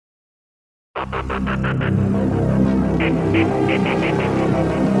My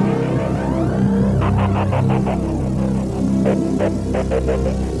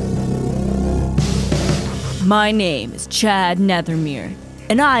name is Chad Nethermere,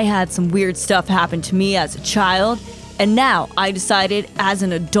 and I had some weird stuff happen to me as a child, and now I decided as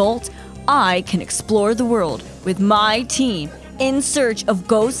an adult I can explore the world with my team in search of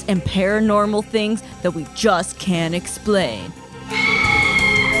ghosts and paranormal things that we just can't explain.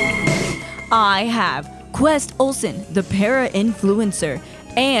 I have Quest Olson, the para-influencer,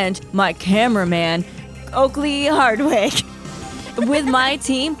 and my cameraman, Oakley Hardwick. With my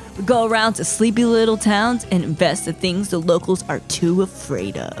team, we go around to sleepy little towns and invest things the locals are too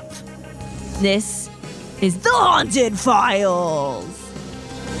afraid of. This is The Haunted Files!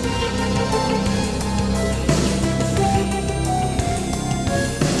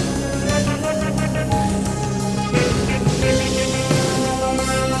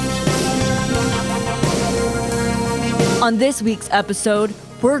 On this week's episode,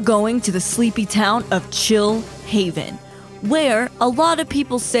 we're going to the sleepy town of Chill Haven, where a lot of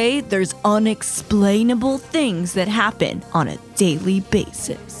people say there's unexplainable things that happen on a daily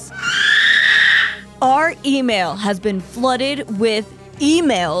basis. Our email has been flooded with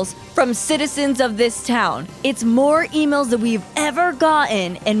emails from citizens of this town. It's more emails than we've ever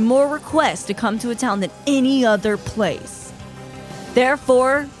gotten and more requests to come to a town than any other place.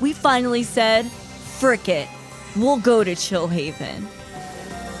 Therefore, we finally said, frick it, we'll go to Chill Haven.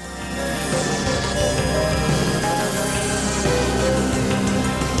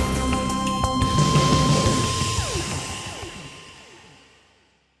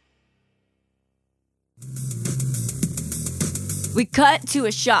 We cut to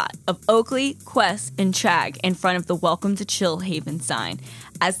a shot of Oakley, Quest, and Chag in front of the Welcome to Chill Haven sign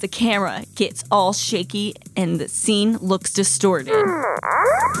as the camera gets all shaky and the scene looks distorted.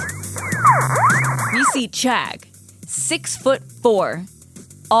 We see Chag, 6'4",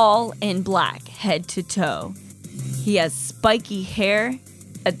 all in black, head to toe. He has spiky hair,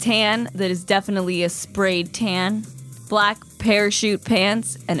 a tan that is definitely a sprayed tan, black parachute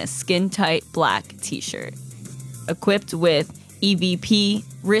pants, and a skin-tight black t-shirt. Equipped with EVP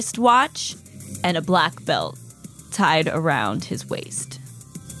wristwatch and a black belt tied around his waist.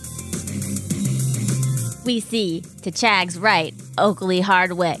 We see, to Chag's right, Oakley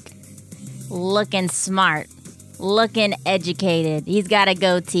Hardwick. Looking smart. Looking educated. He's got a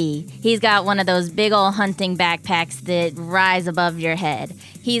goatee. He's got one of those big old hunting backpacks that rise above your head.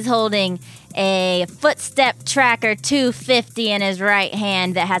 He's holding a Footstep Tracker 250 in his right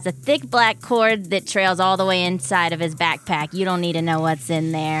hand that has a thick black cord that trails all the way inside of his backpack. You don't need to know what's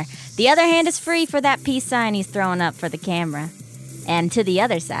in there. The other hand is free for that peace sign he's throwing up for the camera. And to the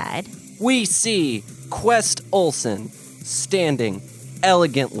other side, we see Quest Olson standing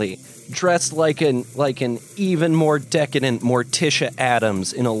elegantly, dressed like an even more decadent Morticia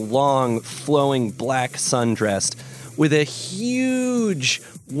Addams in a long, flowing black sundress with a huge,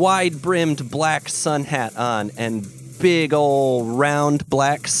 wide-brimmed black sun hat on and big ol' round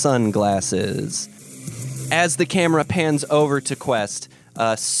black sunglasses. As the camera pans over to Quest,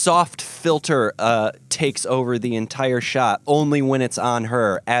 a soft filter takes over the entire shot, only when it's on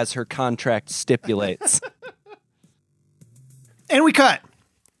her, as her contract stipulates. And we cut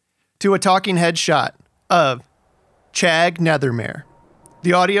to a talking head shot of Chag Nethermere.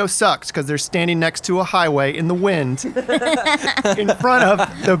 The audio sucks because they're standing next to a highway in the wind in front of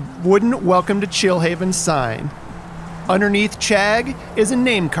the wooden Welcome to Chill Haven sign. Underneath Chag is a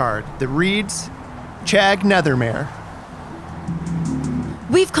name card that reads Chag Nethermere.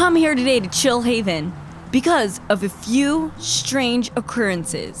 We've come here today to Chill Haven because of a few strange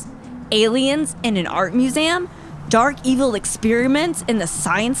occurrences. Aliens in an art museum, dark evil experiments in the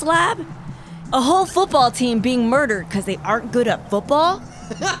science lab, a whole football team being murdered because they aren't good at football,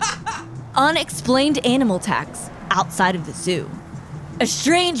 unexplained animal attacks outside of the zoo, a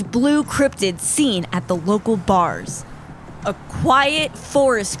strange blue cryptid seen at the local bars, a quiet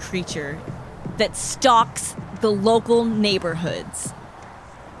forest creature that stalks the local neighborhoods.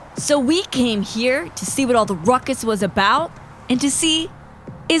 So we came here to see what all the ruckus was about and to see,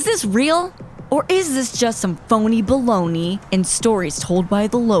 is this real or is this just some phony baloney and stories told by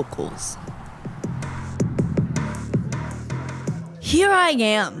the locals? Here I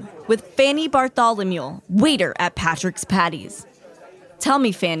am with Fanny Bartholomew, waiter at Patrick's Patties. Tell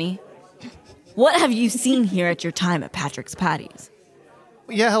me, Fanny, what have you seen here at your time at Patrick's Patties?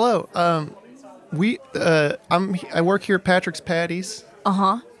 Yeah, hello. I work here at Patrick's Patties.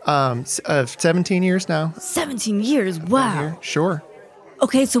 17 years now. 17 years, wow. Sure.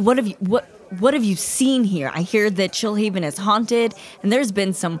 Okay, so what have you seen here? I hear that Chill Haven is haunted, and there's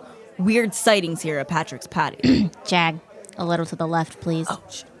been some weird sightings here at Patrick's Patio. Jag, a little to the left, please. Oh,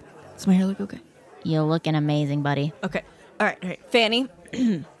 does my hair look okay? You're looking amazing, buddy. Okay. All right. Fanny.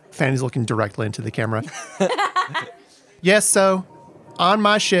 Fanny's looking directly into the camera. Yes, so on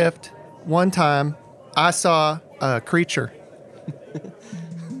my shift, one time, I saw a creature.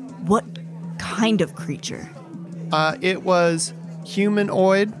 What kind of creature? It was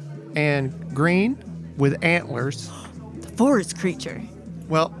humanoid and green with antlers. The forest creature.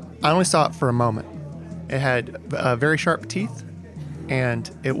 Well, I only saw it for a moment. It had very sharp teeth, and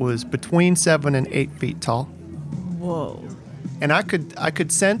it was between 7 and 8 feet tall. Whoa. And I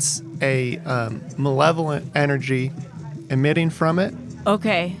could sense a malevolent energy emitting from it.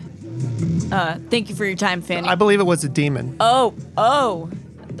 Okay. Thank you for your time, Fanny. I believe it was a demon. Oh,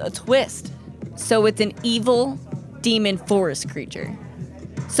 a twist. So it's an evil demon forest creature.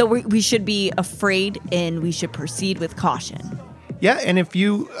 So we should be afraid and we should proceed with caution. Yeah, and if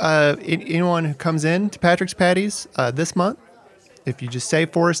you, anyone who comes in to Patrick's Patties this month, if you just say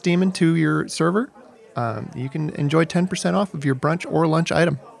Forest Demon to your server, you can enjoy 10% off of your brunch or lunch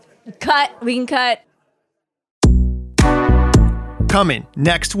item. Cut. We can cut. Coming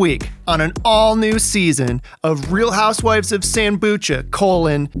next week on an all-new season of Real Housewives of Sambucha,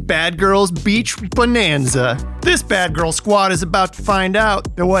 Bad Girls Beach Bonanza. This Bad Girl Squad is about to find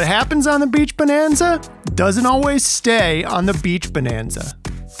out that what happens on the Beach Bonanza doesn't always stay on the Beach Bonanza.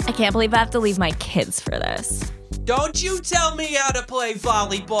 I can't believe I have to leave my kids for this. Don't you tell me how to play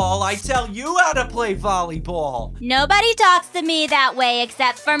volleyball. I tell you how to play volleyball. Nobody talks to me that way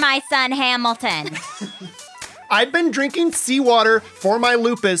except for my son Hamilton. I've been drinking seawater for my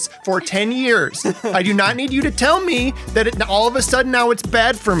lupus for 10 years. I do not need you to tell me that all of a sudden now it's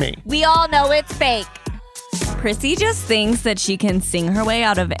bad for me. We all know it's fake. Prissy just thinks that she can sing her way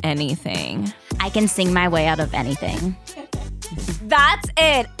out of anything. I can sing my way out of anything. That's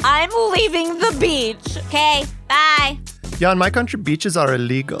it. I'm leaving the beach. Okay, bye. Yeah, in my country, beaches are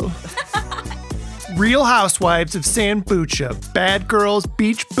illegal. Real Housewives of Sambucha, Bad Girls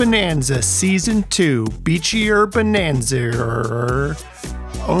Beach Bonanza, Season 2, Beachier Bonanza,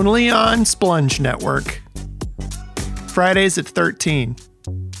 only on Splunge Network. Fridays at 13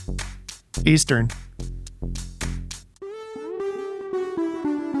 Eastern.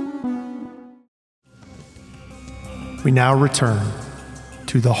 We now return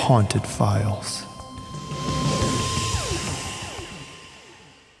to the Haunted Files.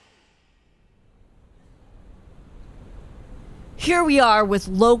 Here we are with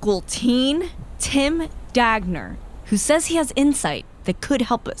local teen Tim Dagner, who says he has insight that could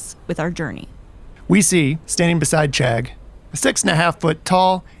help us with our journey. We see, standing beside Chag, a 6.5 foot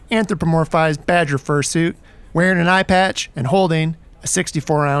tall, anthropomorphized badger fursuit, wearing an eye patch and holding a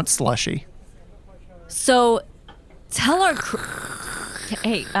 64-ounce slushie. So, tell our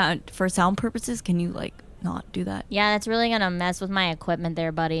hey, for sound purposes, can you not do that? Yeah, that's really gonna mess with my equipment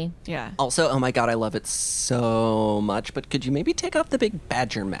there, buddy. Yeah. Also, oh my god, I love it so much, but could you maybe take off the big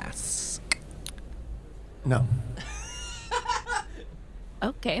badger mask? No.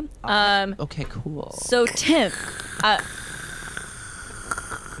 Okay. Okay, cool. So Tim,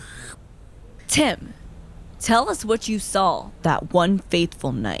 tell us what you saw that one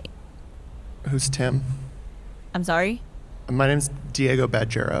faithful night. Who's Tim? I'm sorry? My name's Diego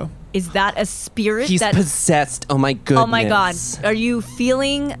Badgero. Is that a spirit? He's possessed. Oh my goodness. Oh my god. Are you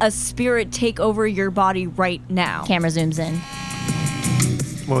feeling a spirit take over your body right now? Camera zooms in.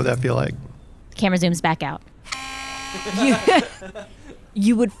 What would that feel like? Camera zooms back out.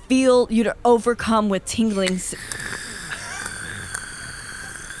 You would feel, you'd overcome with tinglings.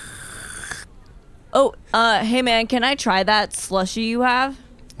 Oh, hey man, can I try that slushie you have?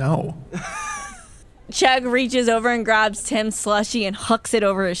 No. Chug reaches over and grabs Tim's slushie and hucks it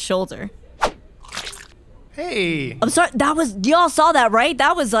over his shoulder. Hey. I'm sorry, y'all saw that, right?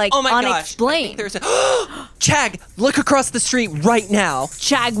 That was Oh my unexplained. gosh. I think there's a Chag, look across the street right now.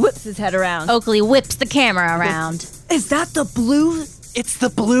 Chag whips his head around. Oakley whips the camera around. Is that the blue? It's the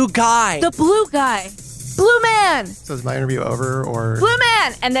blue guy. The blue guy. Blue man. So is my interview over or? Blue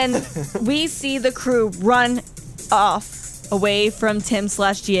man. And then we see the crew run off away from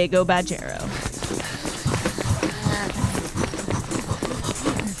Tim/Diego Badgero.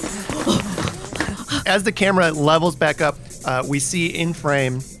 As the camera levels back up, we see in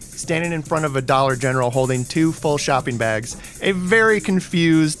frame, standing in front of a Dollar General holding 2 full shopping bags, a very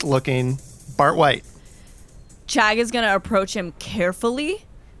confused looking Bart White. Chag is going to approach him carefully,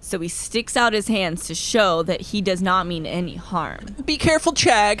 so he sticks out his hands to show that he does not mean any harm. Be careful,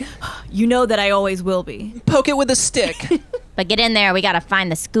 Chag. You know that I always will be. Poke it with a stick. But get in there, we gotta find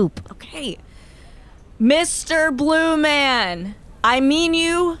the scoop. Okay. Mr. Blue Man, I mean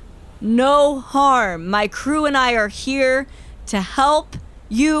you no harm. My crew and I are here to help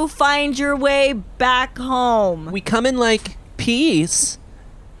you find your way back home. We come in like peace.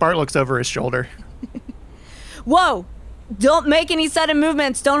 Bart looks over his shoulder. Whoa! Don't make any sudden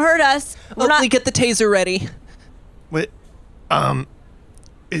movements. Don't hurt us. We're Oakley, not. get the taser ready. What?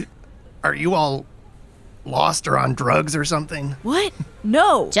 Are you all lost or on drugs or something? What?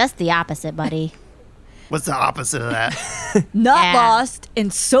 No. Just the opposite, buddy. What's the opposite of that? Not Yeah. lost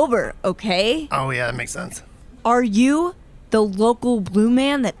and sober, okay? Oh, yeah, that makes sense. Are you the local blue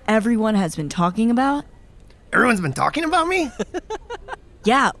man that everyone has been talking about? Everyone's been talking about me?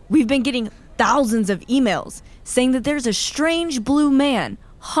 Yeah, we've been getting thousands of emails saying that there's a strange blue man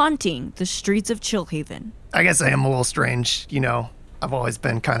haunting the streets of Chillhaven. I guess I am a little strange. You know, I've always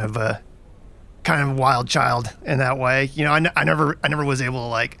been kind of a wild child in that way. You know, I never was able to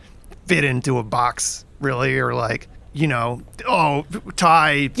like fit into a box really, or like, you know,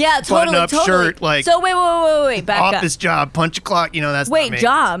 tie, Yeah, button totally, up totally. shirt, like So wait, back up. office job, punch a clock. You know, that's not Wait, me.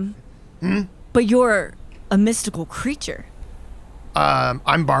 job? But you're a mystical creature.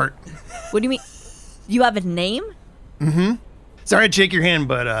 I'm Bart. What do you mean? You have a name? Sorry to shake your hand,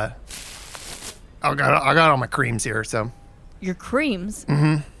 but I got all my creams here. So, Your creams?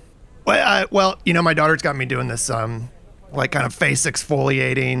 well, you know, my daughter's got me doing this like kind of face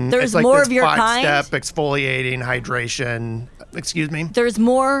exfoliating. There's it's like more this of your kind? 5-step exfoliating hydration. Excuse me. There's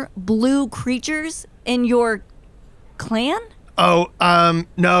more blue creatures in your clan? Oh,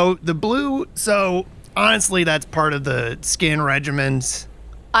 no, the blue. So honestly, that's part of the skin regimens.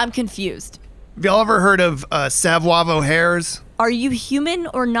 I'm confused. Have y'all ever heard of Savuavo hairs? Are you human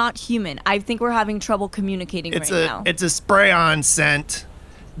or not human? I think we're having trouble communicating right now. It's a spray-on scent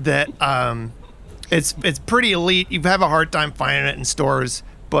that it's pretty elite. You have a hard time finding it in stores,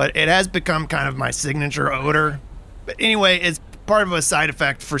 but it has become kind of my signature odor. But anyway, it's part of a side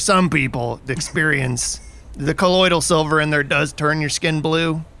effect for some people. The experience, the colloidal silver in there does turn your skin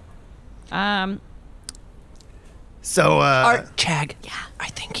blue. So Chag, I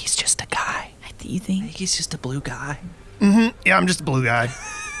think he's just a guy. Do you think? He's just a blue guy. yeah, I'm just a blue guy.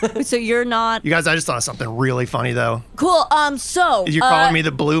 So you're not You guys, I just thought of something really funny though. cool. So You're calling me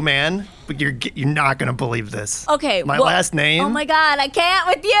the blue man, but you're not gonna believe this. okay. My well- last name Oh my god, I can't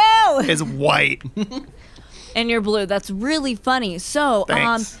with you. is White. And you're blue. That's really funny. So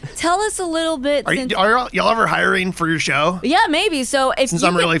Thanks. tell us a little bit. Are y'all ever hiring for your show? Yeah, maybe. So if Since you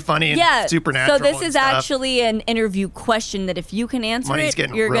I'm can- really funny and supernatural So this and is stuff. actually an interview question that if you can answer Money's it,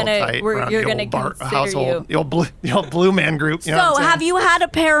 getting you're real gonna tight we're, around you're the gonna old Bart consider household, you. the old blue man group. You know what I'm So saying? have you had a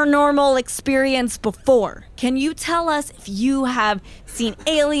paranormal experience before? Can you tell us if you have seen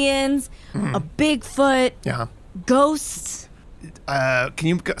aliens, a Bigfoot, Yeah. ghosts, Can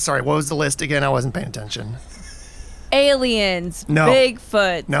you? Sorry, what was the list again? I wasn't paying attention. aliens, No.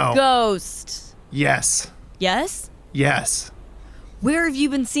 Bigfoot, No. ghosts? Yes. Yes? Yes. Where have you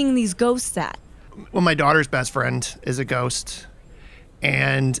been seeing these ghosts at? Well, my daughter's best friend is a ghost,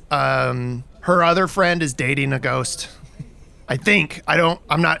 and her other friend is dating a ghost. I think.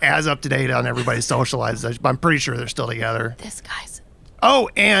 I'm not as up to date on everybody's social lives, but I'm pretty sure they're still together. This guy's. Oh,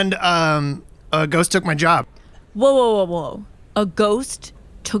 and a ghost took my job. Whoa. A ghost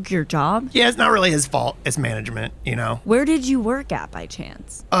took your job? Yeah, it's not really his fault. It's management, you know. Where did you work at by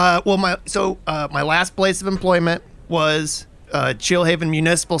chance? Well, my last place of employment was Chillhaven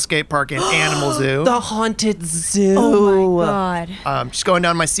Municipal Skate Park and Animal Zoo. The haunted zoo. Oh my god. Just going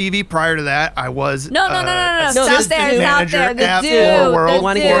down my CV. Prior to that, I was No. No, Stop this there. is Stop manager there. The at zoo. Full World. I The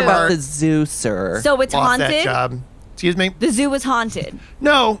want to zoo. hear about the zoo, sir. So it's lost that haunted? job. Excuse me. The zoo is haunted.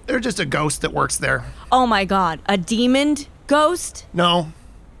 No, there's just a ghost that works there. Oh my god. A demon ghost? No,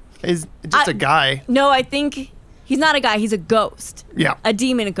 he's just a guy. No, I think he's not a guy. He's a ghost. Yeah. A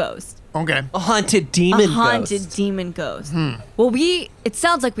demon ghost. Okay. a haunted demon A haunted ghost. demon ghost. Well, it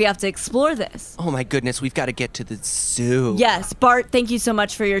sounds like we have to explore this. Oh my goodness, we've got to get to the zoo. Yes, Bart, thank you so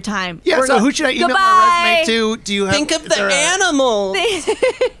much for your time. Yeah. We're So go- who should I email Goodbye. my resume to? Do you have? Think of is the there a- animal.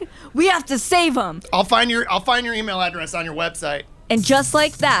 We have to save him. I'll find your email address on your website. And just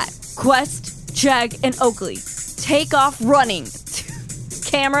like that, Quest, Jag, and Oakley take off running.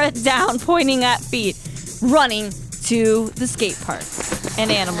 Camera down, pointing at feet, running to the skate park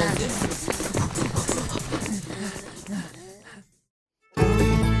and Animal Zoo.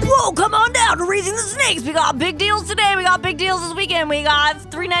 Whoa, come on down to Raising the Snakes. We got big deals today. We got big deals this weekend. We got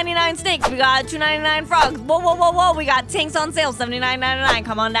 $3.99 snakes. We got $2.99 frogs. Whoa. We got tanks on sale, $79.99.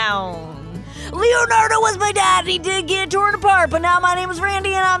 Come on down. Leonardo was my dad. He did get torn apart, but now my name is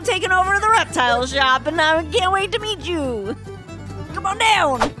Randy and I'm taking over the reptile shop and I can't wait to meet you. Come on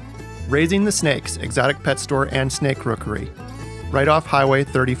down. Raising the Snakes, exotic pet store and snake rookery. right off Highway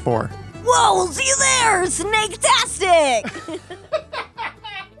 34. Whoa, we'll see you there, Snake-tastic!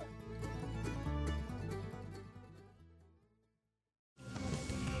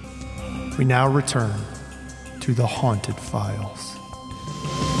 We now return to the Haunted Files.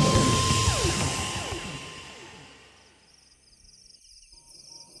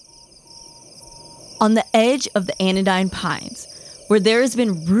 On the edge of the Anodyne Pines, where there has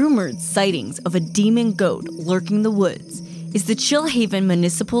been rumored sightings of a demon goat lurking the woods, is the Chill Haven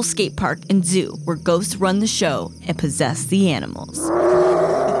Municipal Skate Park and Zoo, where ghosts run the show and possess the animals.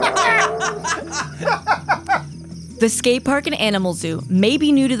 The skate park and animal zoo may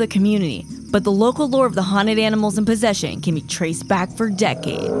be new to the community, but the local lore of the haunted animals in possession can be traced back for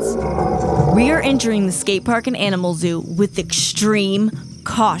decades. We are entering the skate park and animal zoo with extreme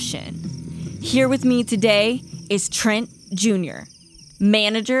caution. Here with me today is Trent Jr.,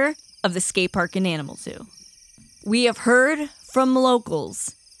 manager of the skate park and animal zoo. We have heard from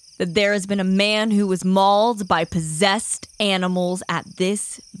locals that there has been a man who was mauled by possessed animals at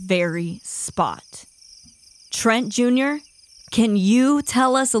this very spot. Trent Jr., can you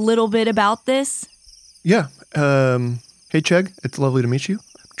tell us a little bit about this? Yeah. Hey, Chegg. It's lovely to meet you.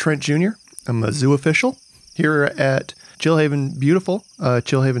 Trent Jr. I'm a zoo official here at Chill Haven, beautiful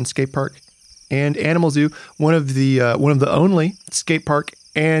Chill Haven Skate Park and Animal Zoo. One of the only skate park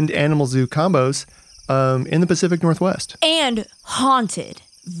and animal zoo combos in the Pacific Northwest. And haunted.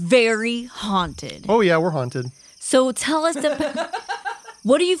 Very haunted. Oh, yeah, we're haunted. So tell us,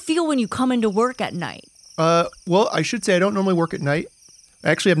 what do you feel when you come into work at night? Well, I should say I don't normally work at night.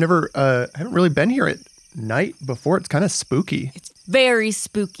 Actually, I haven't really been here at night before. It's kind of spooky. It's very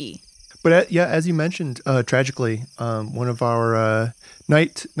spooky. But yeah, as you mentioned, tragically, one of our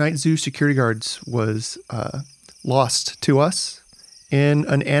night zoo security guards was lost to us in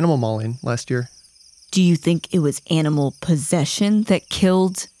an animal mauling last year. Do you think it was animal possession that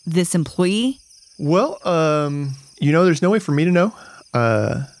killed this employee? Well, there's no way for me to know.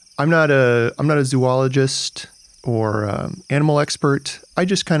 I'm not a zoologist or animal expert. I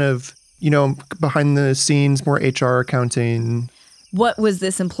just kind of, behind the scenes, more HR, accounting. What was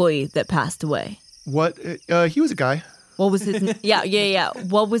this employee that passed away? What? He was a guy. What was his? Yeah.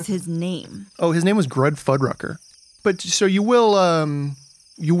 What was his name? Oh, his name was Grud Fuddrucker. But so you will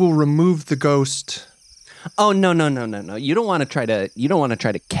remove the ghost. Oh no! You don't want to try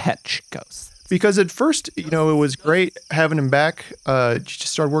to catch ghosts. Because at first, it was great having him back. Just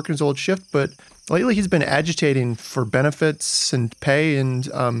started working his old shift, but lately he's been agitating for benefits and pay, and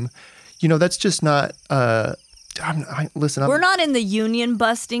that's just not. We're not in the union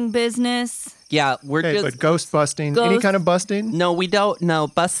busting business. Yeah, but ghost busting, any kind of busting? No, we don't. No,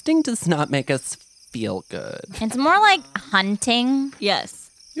 busting does not make us feel good. It's more like hunting. Yes.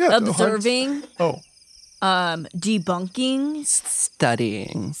 Yeah. Observing. Debunking.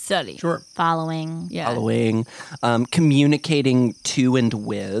 Studying. Study. Sure. Following. Yeah. Following. Communicating to and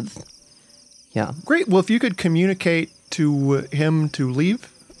with. Yeah. Great. Well, if you could communicate to him to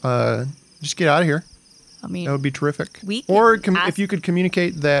leave, just get out of here. I mean, that would be terrific. If you could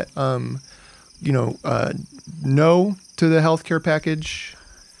communicate that, no to the healthcare package,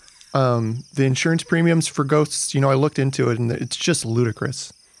 the insurance premiums for ghosts. I looked into it and it's just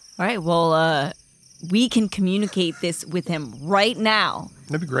ludicrous. All right. Well, we can communicate this with him right now.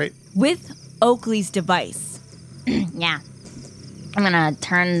 That'd be great. With Oakley's device. Yeah. I'm going to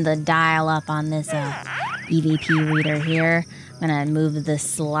turn the dial up on this EVP reader here. I'm going to move the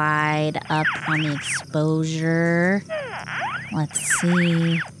slide up on the exposure. Let's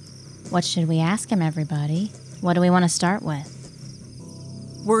see. What should we ask him, everybody? What do we want to start with?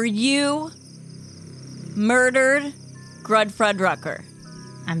 Were you murdered, Grud Fuddrucker?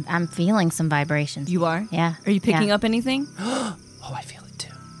 I'm feeling some vibrations. You are? Yeah. Are you picking up anything? Oh, I feel it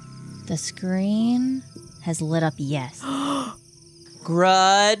too. The screen has lit up yes.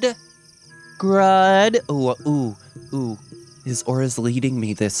 Grud. Ooh. His aura's leading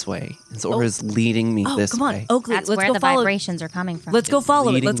me this way. Leading me this way. Come on, Oakley, That's let's where go the follow. vibrations are coming from. Let's go follow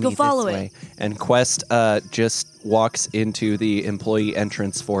it. Leading Let's go me follow this it. way. And Quest just walks into the employee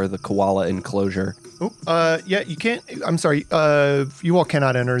entrance for the koala enclosure. Oh, yeah, you can't. I'm sorry. You all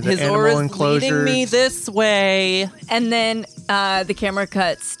cannot enter the His animal aura's enclosure. leading me this way. And then the camera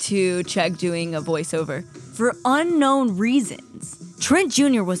cuts to Chegg doing a voiceover. For unknown reasons, Trent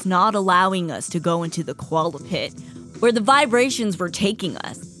Jr. was not allowing us to go into the koala pit where the vibrations were taking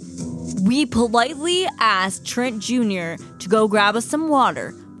us. We politely asked Trent Jr. to go grab us some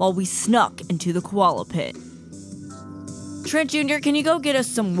water while we snuck into the koala pit. Trent Jr., can you go get us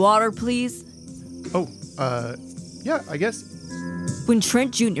some water, please? Oh, yeah, I guess. When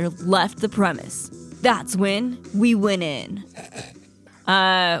Trent Jr. left the premise, That's when we went in.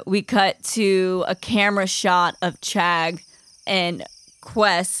 We cut to a camera shot of Chag and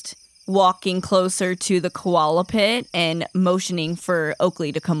Quest walking closer to the koala pit and motioning for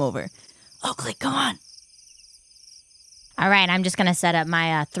Oakley to come over. Oakley, come on. All right, I'm just going to set up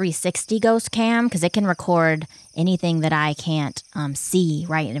my 360 ghost cam because it can record anything that I can't see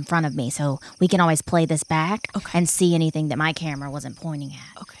right in front of me. So we can always play this back and see anything that my camera wasn't pointing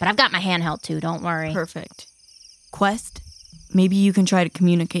at. Okay. But I've got my handheld too, don't worry. Perfect. Quest, maybe you can try to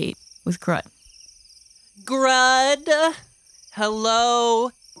communicate with Grud. Grud? Hello?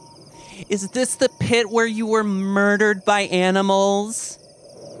 Is this the pit where you were murdered by animals?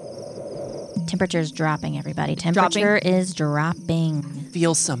 Temperature's dropping, everybody. Temperature is dropping.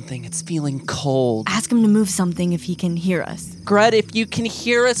 Feel something. It's feeling cold. Ask him to move something if he can hear us. Grud, if you can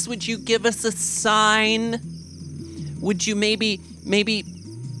hear us, would you give us a sign? Would you maybe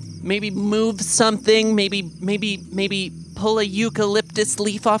move something? Maybe pull a eucalyptus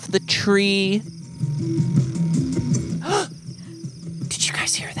leaf off the tree? Did you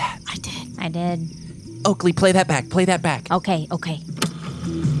guys hear that? I did. Oakley, play that back. Okay.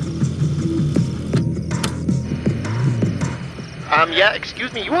 Yeah,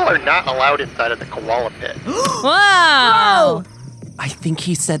 excuse me, you all are not allowed inside of the koala pit. Whoa! I think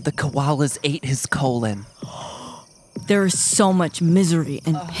he said the koalas ate his colon. There is so much misery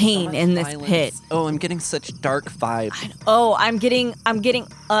and pain in this pit. Oh, I'm getting such dark vibes. I'm getting,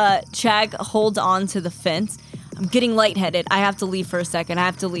 Chag holds on to the fence. I'm getting lightheaded. I have to leave for a second. I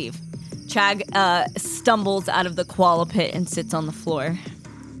have to leave. Chag stumbles out of the koala pit and sits on the floor.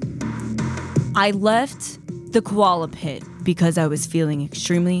 I left the koala pit because I was feeling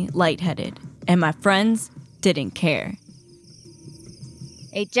extremely lightheaded, and my friends didn't care.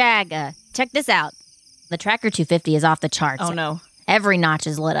 Hey, Jag, check this out. The Tracker 250 is off the charts. Oh, no. Every notch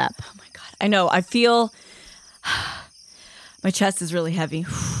is lit up. Oh, my God. I know. I feel... my chest is really heavy.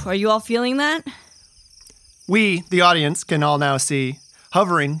 Are you all feeling that? We, the audience, can all now see,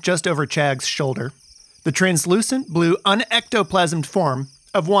 hovering just over Chag's shoulder, the translucent blue unectoplasmed form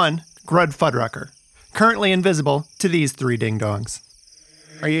of one Grud Fuddrucker, currently invisible to these three ding-dongs.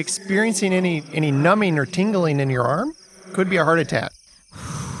 Are you experiencing any numbing or tingling in your arm? Could be a heart attack.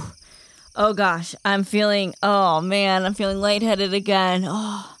 Oh, gosh. I'm feeling lightheaded again.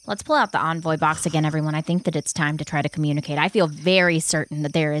 Oh. Let's pull out the envoy box again, everyone. I think that it's time to try to communicate. I feel very certain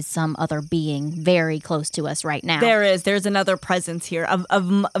that there is some other being very close to us right now. There's another presence here.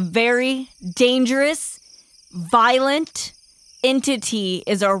 A very dangerous, violent entity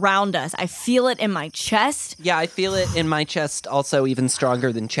is around us. I feel it in my chest. Yeah, I feel it in my chest also even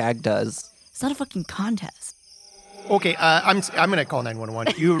stronger than Chag does. It's not a fucking contest. Okay, I'm gonna call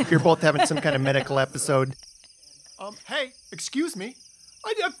 911. You're both having some kind of medical episode. Hey, excuse me.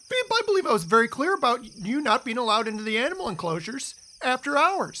 I believe I was very clear about you not being allowed into the animal enclosures after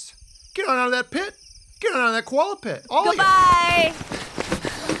hours. Get on out of that pit. Get on out of that koala pit. All Goodbye.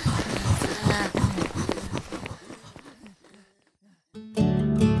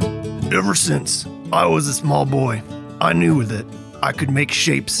 Ever since I was a small boy, I knew that I could make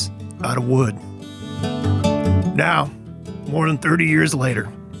shapes out of wood. Now, more than 30 years later,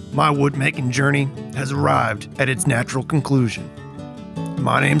 my wood-making journey has arrived at its natural conclusion.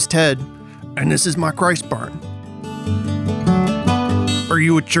 My name's Ted, and this is my Christ barn. Are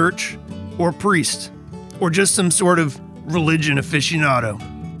you a church, or priest, or just some sort of religion aficionado?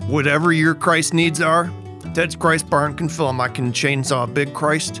 Whatever your Christ needs are, Ted's Christ barn can fill them. I can chainsaw a big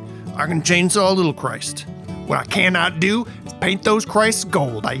Christ. I can chainsaw a little Christ. What I cannot do is paint those Christs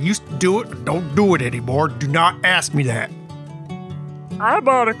gold. I used to do it, but don't do it anymore. Do not ask me that. I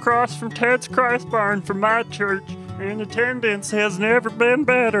bought a cross from Ted's Christ barn for my church, and attendance has never been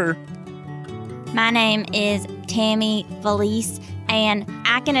better. My name is Tammy Felice, and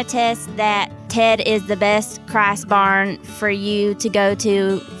I can attest that Ted is the best Christ barn for you to go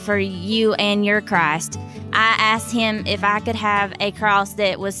to for you and your Christ. I asked him if I could have a cross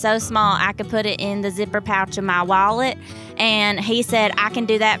that was so small I could put it in the zipper pouch of my wallet, and he said I can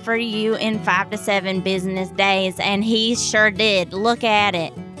do that for you in 5 to 7 business days, and he sure did. Look at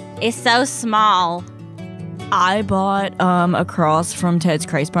it. It's so small. I bought a cross from Ted's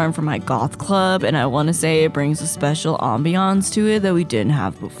Christ Barn for my goth club, and I want to say it brings a special ambiance to it that we didn't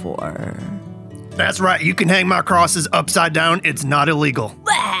have before. That's right. You can hang my crosses upside down. It's not illegal.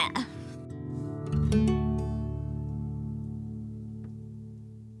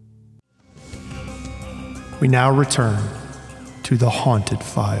 We now return to the Haunted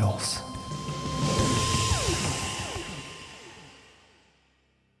Files.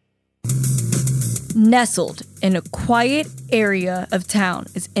 Nestled in a quiet area of town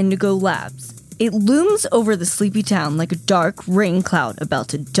is Indigo Labs, It looms over the sleepy town like a dark rain cloud about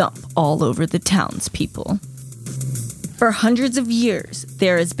to dump all over the townspeople. For hundreds of years,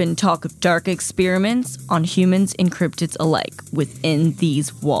 there has been talk of dark experiments on humans and cryptids alike within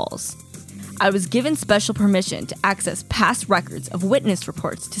these walls. I was given special permission to access past records of witness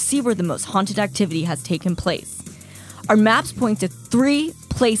reports to see where the most haunted activity has taken place. Our maps point to 3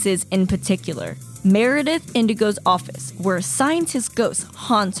 places in particular. Meredith Indigo's office, where a scientist ghost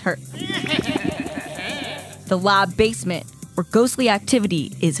haunts her. The lab basement, where ghostly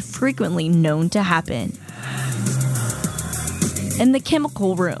activity is frequently known to happen. And the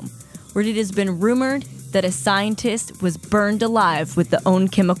chemical room, where it has been rumored that a scientist was burned alive with the own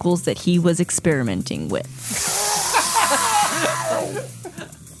chemicals that he was experimenting with.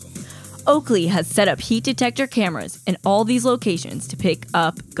 Oakley has set up heat detector cameras in all these locations to pick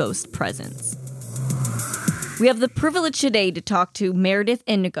up ghost presence. We have the privilege today to talk to Meredith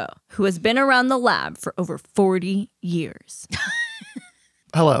Indigo, who has been around the lab for over 40 years.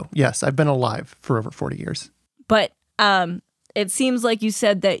 Hello. Yes, I've been alive for over 40 years. But it seems like you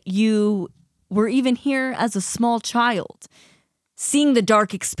said that you were even here as a small child, seeing the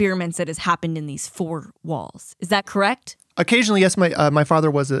dark experiments that has happened in these 4 walls. Is that correct? Occasionally, yes, my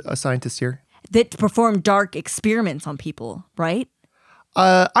father was a scientist here. That performed dark experiments on people, right?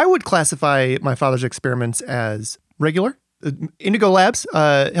 I would classify my father's experiments as regular. Indigo Labs.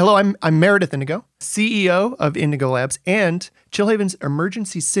 Hello, I'm Meredith Indigo, CEO of Indigo Labs and Chillhaven's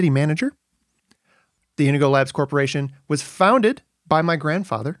emergency city manager. The Indigo Labs Corporation was founded by my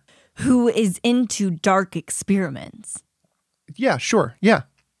grandfather. Who is into dark experiments. Yeah, sure. Yeah.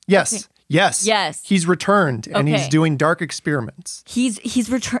 Yes. Okay. Yes. Yes. He's returned and Okay. he's doing dark experiments. He's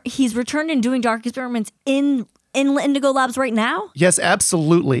returned and doing dark experiments in Indigo Labs right now? Yes,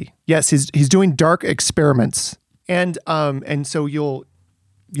 absolutely. Yes, he's doing dark experiments. And so you'll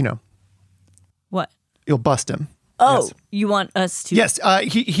What? you'll bust him. Oh, Yes. you want us to? Yes,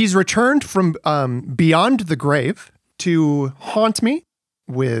 he's returned from beyond the grave to haunt me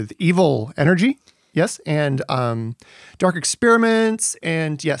with evil energy. Yes, and dark experiments,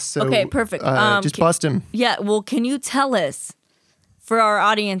 and yes. So Okay, perfect. Just bust him. Yeah. Well, can you tell us, for our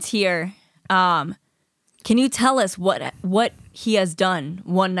audience here, can you tell us what he has done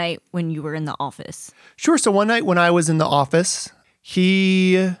one night when you were in the office? Sure. So one night when I was in the office,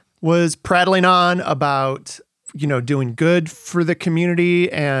 he was prattling on about doing good for the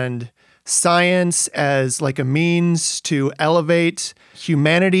community and science as like a means to elevate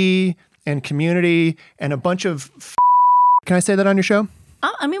humanity and community and a bunch of can I say that on your show?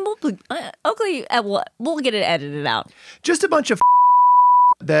 I mean, Oakley, we'll get it edited out. Just a bunch of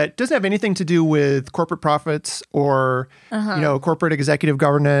that doesn't have anything to do with corporate profits or corporate executive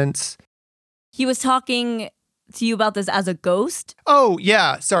governance. He was talking to you about this as a ghost? Oh,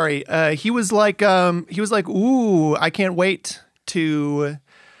 yeah, sorry. He was like ooh, I can't wait to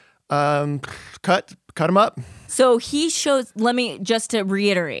cut him up. So he shows, just to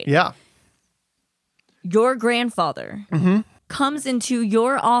reiterate. Yeah. Your grandfather comes into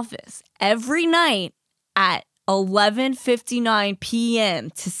your office every night at 11:59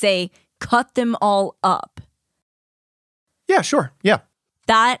 p.m. to say, cut them all up. Yeah, sure. Yeah.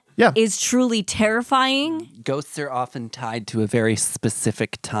 That Yeah. is truly terrifying. Ghosts are often tied to a very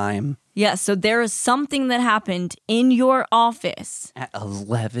specific time. Yeah, so there is something that happened in your office At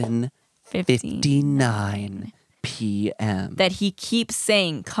 11:59 p.m. that he keeps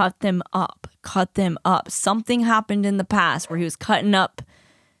saying, cut them up, cut them up. Something happened in the past where he was cutting up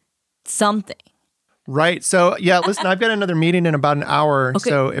something. Right. So, yeah, listen, I've got another meeting in about an hour. Okay.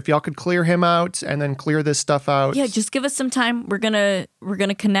 So if y'all could clear him out and then clear this stuff out. Yeah, just give us some time. We're gonna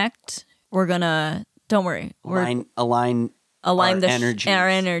connect. We're gonna, don't worry. We're Align our energies.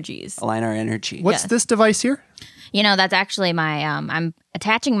 energies. Align our energy. What's Yes. this device here? That's actually my, I'm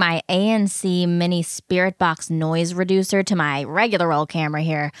attaching my ANC mini spirit box noise reducer to my regular old camera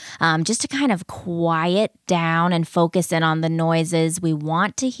here, just to kind of quiet down and focus in on the noises we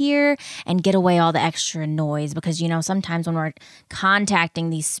want to hear and get away all the extra noise. Because, sometimes when we're contacting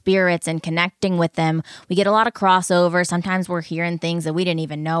these spirits and connecting with them, we get a lot of crossover. Sometimes we're hearing things that we didn't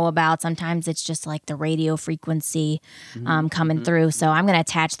even know about. Sometimes it's just like the radio frequency coming through. So I'm going to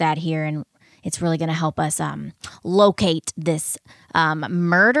attach that here, and it's really going to help us locate this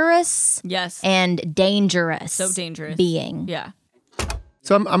murderous Yes. and dangerous, So dangerous. being. Yeah.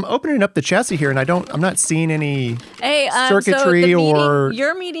 So I'm opening up the chassis here and I'm not seeing any Hey, circuitry so the meeting, or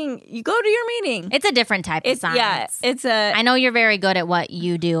your meeting. You go to your meeting. It's a different type of science. It's a I know you're very good at what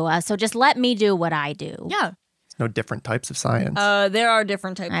you do, so just let me do what I do. yeah. no different types of science. There are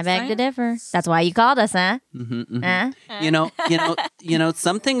different types I of beg science. to differ. That's why you called us, huh? You know,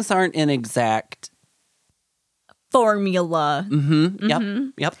 some things aren't an exact. Formula.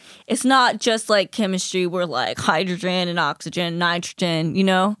 Yep. It's not just like chemistry where like hydrogen and oxygen, nitrogen, you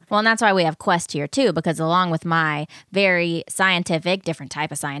know? Well, and that's why we have Quest here too, because along with my very scientific, different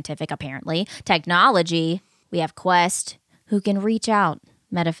type of scientific apparently, technology, we have Quest who can reach out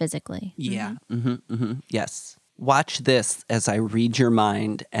metaphysically. Yeah. Yes. Watch this as I read your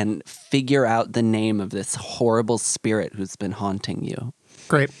mind and figure out the name of this horrible spirit who's been haunting you.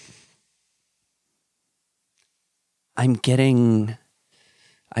 Great. I'm getting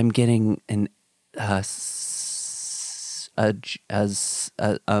an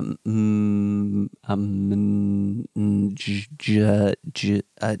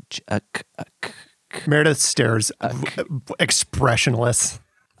Meredith stares expressionless.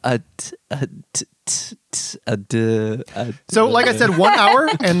 So, like I said, 1 hour,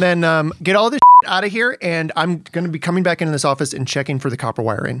 and then get all this out of here, and I'm going to be coming back into this office and checking for the copper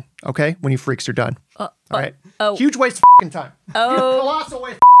wiring, okay? When you freaks are done. All right? Huge waste of fucking time. Colossal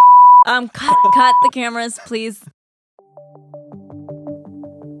waste. Cut the cameras, please.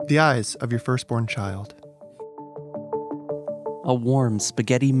 The eyes of your firstborn child. A warm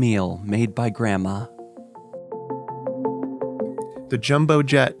spaghetti meal made by Grandma. The jumbo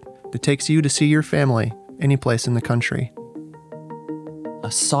jet that takes you to see your family any place in the country.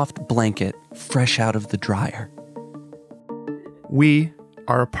 A soft blanket fresh out of the dryer. We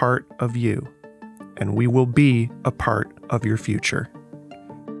are a part of you, and we will be a part of your future.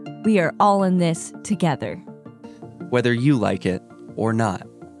 We are all in this together. Whether you like it or not.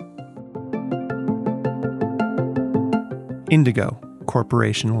 Indigo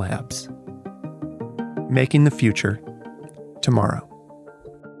Corporation Labs. Making the future tomorrow.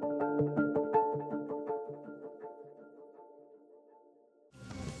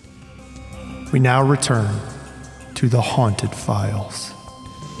 We now return to the Haunted Files.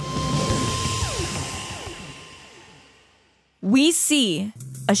 We see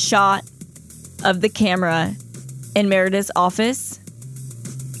a shot of the camera in Meredith's office,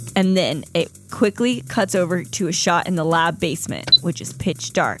 and then it quickly cuts over to a shot in the lab basement, which is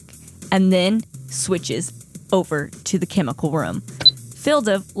pitch dark, and then switches over to the chemical room, filled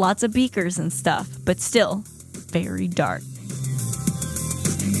of lots of beakers and stuff, but still very dark.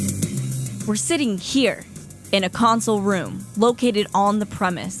 We're sitting here in a console room located on the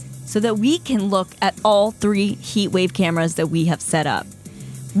premise so that we can look at all 3 heatwave cameras that we have set up.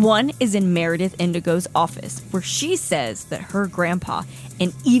 One is in Meredith Indigo's office, where she says that her grandpa,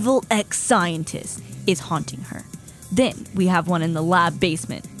 an evil ex-scientist, is haunting her. Then we have one in the lab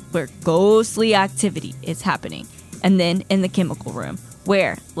basement, where ghostly activity is happening. And then in the chemical room,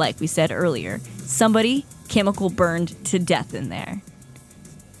 where, like we said earlier, somebody chemical burned to death in there.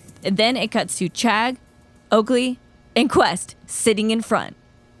 And then it cuts to Chag, Oakley, and Quest sitting in front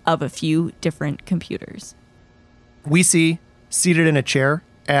of a few different computers. We see, seated in a chair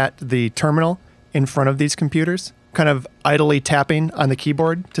at the terminal in front of these computers, kind of idly tapping on the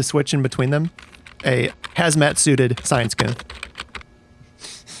keyboard to switch in between them, a hazmat-suited science goon.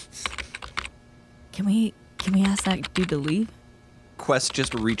 Can we ask that dude to leave? Quest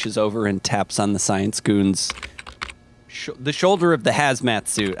just reaches over and taps on the science goon's the shoulder of the hazmat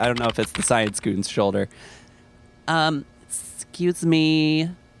suit. I don't know if it's the science goon's shoulder. Excuse me.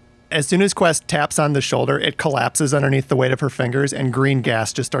 As soon as Quest taps on the shoulder, it collapses underneath the weight of her fingers, and green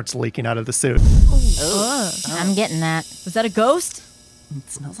gas just starts leaking out of the suit. I'm getting that. Was that a ghost? It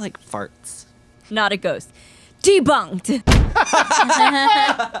smells like farts. Not a ghost. Debunked.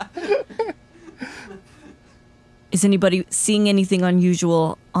 Is anybody seeing anything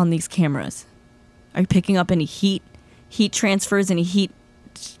unusual on these cameras? Are you picking up any heat transfers, any heat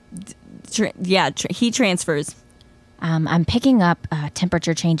transfers? I'm picking up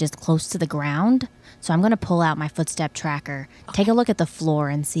temperature changes close to the ground, so I'm going to pull out my footstep tracker, take a look at the floor,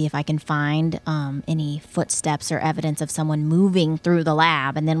 and see if I can find any footsteps or evidence of someone moving through the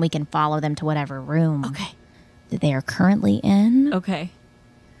lab, and then we can follow them to whatever room that they are currently in. Okay.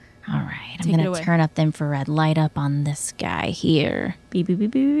 All right, I'm going to turn up the infrared light up on this guy here. Beep, beep,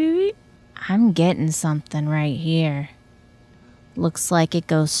 beep, beep, beep, beep. I'm getting something right here. Looks like it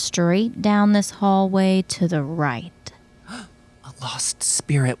goes straight down this hallway to the right. A lost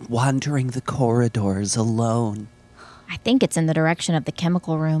spirit wandering the corridors alone. I think it's in the direction of the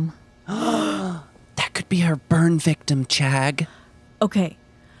chemical room. That could be our burn victim, Chag. Okay.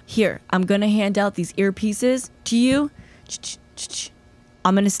 Here, I'm going to hand out these earpieces to you.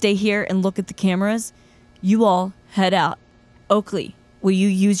 I'm going to stay here and look at the cameras. You all head out. Oakley, will you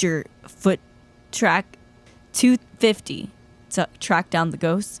use your foot track $250 to track down the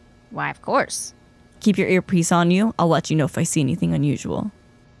ghost. Why, of course. Keep your earpiece on you. I'll let you know if I see anything unusual.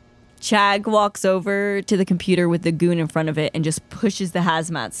 Chag walks over to the computer with the goon in front of it and just pushes the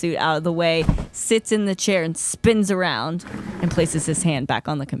hazmat suit out of the way, sits in the chair and spins around and places his hand back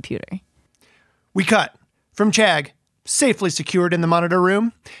on the computer. We cut from Chag, safely secured in the monitor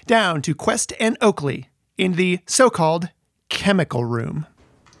room, down to Quest and Oakley in the so-called chemical room.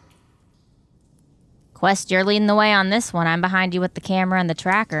 Quest, you're leading the way on this one. I'm behind you with the camera and the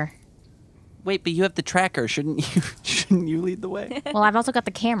tracker. Wait, but you have the tracker. Shouldn't you lead the way? Well, I've also got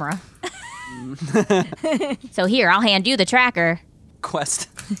the camera. So here, I'll hand you the tracker. Quest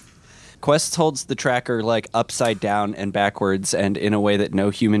holds the tracker like upside down and backwards and in a way that no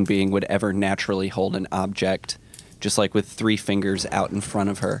human being would ever naturally hold an object, just like with 3 fingers out in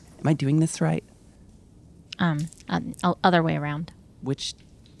front of her. Am I doing this right? Other way around. Which?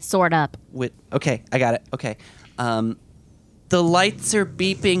 Sort up. Okay, I got it. Okay. The lights are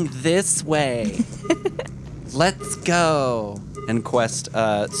beeping this way. Let's go. And Quest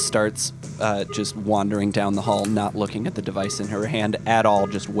starts just wandering down the hall, not looking at the device in her hand at all,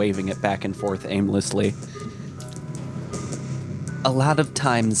 just waving it back and forth aimlessly. A lot of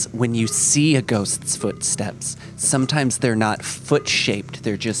times when you see a ghost's footsteps, sometimes they're not foot-shaped,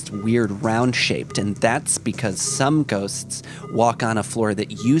 they're just weird round-shaped, and that's because some ghosts walk on a floor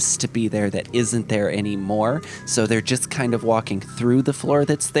that used to be there that isn't there anymore, so they're just kind of walking through the floor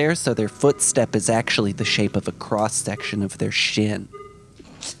that's there, so their footstep is actually the shape of a cross-section of their shin.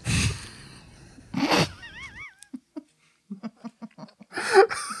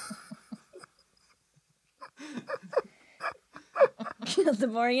 The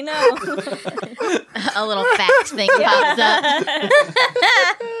more you know. A little fact thing pops up.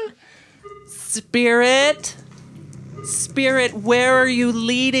 Spirit, where are you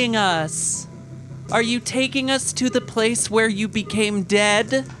leading us? Are you taking us to the place where you became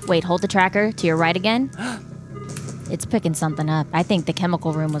dead? Wait, hold the tracker to your right again. It's picking something up. I think the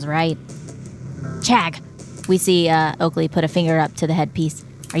chemical room was right. Chag, we see Oakley put a finger up to the headpiece.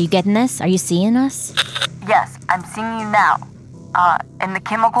 Are you getting this? Are you seeing us? Yes, I'm seeing you now. In the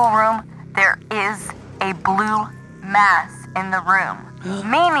chemical room, there is a blue mass in the room,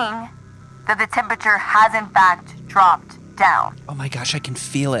 meaning that the temperature has in fact dropped down. Oh my gosh, I can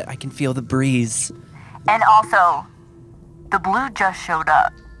feel it. I can feel the breeze. And also, the blue just showed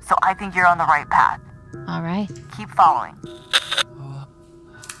up, so I think you're on the right path. All right. Keep following.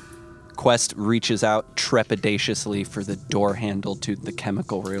 Quest reaches out trepidatiously for the door handle to the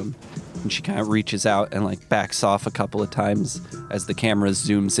chemical room. And she kind of reaches out and like backs off a couple of times as the camera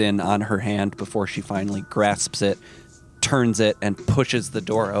zooms in on her hand before she finally grasps it, turns it, and pushes the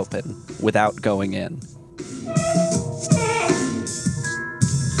door open without going in.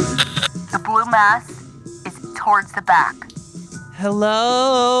 The blue mass is towards the back.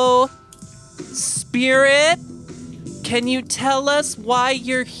 Hello? Spirit? Can you tell us why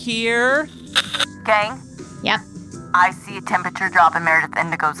you're here? Gang? Yep. I see a temperature drop in Meredith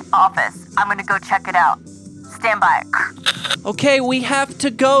Indigo's office. I'm gonna go check it out. Stand by. Okay, we have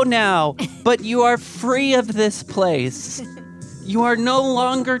to go now, but you are free of this place. You are no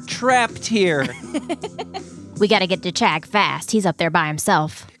longer trapped here. We gotta get to Chag fast. He's up there by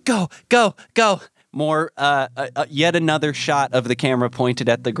himself. Go. More, yet another shot of the camera pointed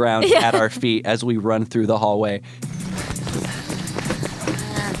at the ground at our feet as we run through the hallway.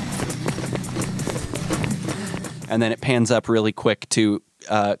 And then it pans up really quick to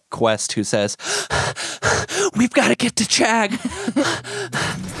Quest, who says, "We've got to get to Chag."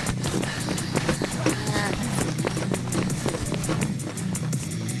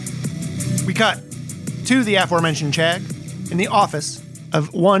 We cut to the aforementioned Chag in the office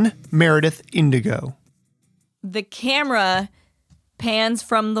of one Meredith Indigo. The camera pans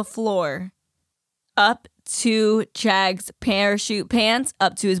from the floor up to Chag's parachute pants,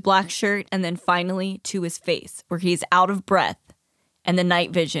 up to his black shirt, and then finally to his face, where he's out of breath, and the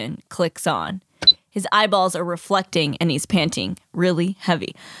night vision clicks on. His eyeballs are reflecting, and he's panting really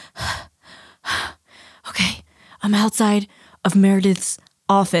heavy. Okay, I'm outside of Meredith's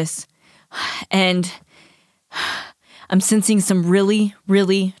office, and I'm sensing some really,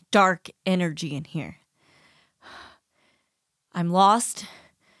 really dark energy in here. I'm lost,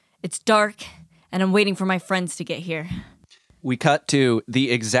 it's dark, and I'm waiting for my friends to get here. We cut to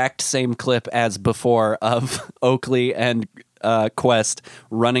the exact same clip as before of Oakley and Quest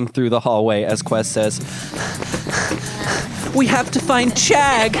running through the hallway as Quest says, "We have to find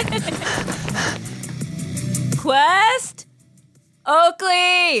Chag!" Quest?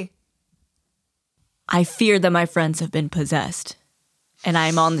 Oakley! I fear that my friends have been possessed, and I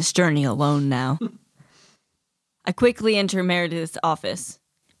am on this journey alone now. I quickly enter Meredith's office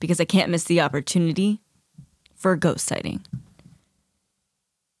because I can't miss the opportunity for a ghost sighting.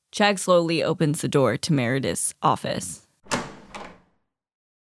 Chag slowly opens the door to Meredith's office.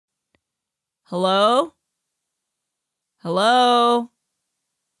 Hello? Hello?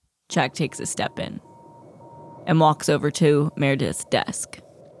 Chag takes a step in and walks over to Meredith's desk.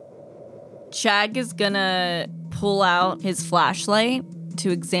 Chag is gonna pull out his flashlight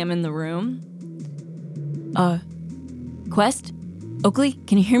to examine the room. Quest? Oakley,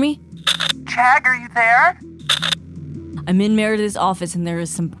 can you hear me? Chag, are you there? I'm in Meredith's office and there is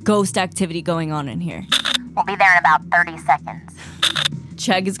some ghost activity going on in here. We'll be there in about 30 seconds.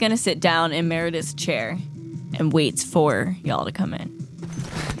 Chag is gonna sit down in Meredith's chair and waits for y'all to come in.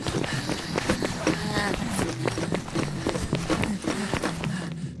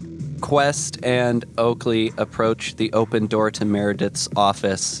 Quest and Oakley approach the open door to Meredith's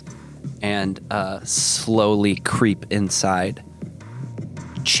office and slowly creep inside.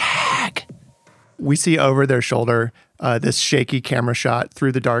 Chag! We see over their shoulder this shaky camera shot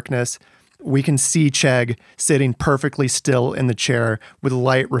through the darkness. We can see Chag sitting perfectly still in the chair with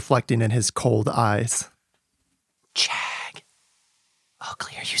light reflecting in his cold eyes. Chag!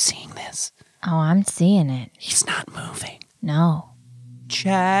 Oakley, are you seeing this? Oh, I'm seeing it. He's not moving. No.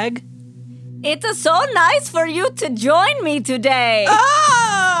 Chag? It's so nice for you to join me today.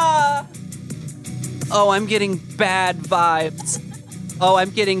 Ah! Oh, I'm getting bad vibes. Oh,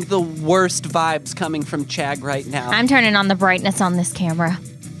 I'm getting the worst vibes coming from Chag right now. I'm turning on the brightness on this camera.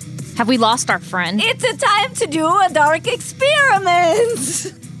 Have we lost our friend? It's a time to do a dark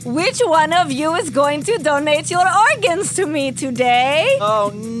experiment. Which one of you is going to donate your organs to me today?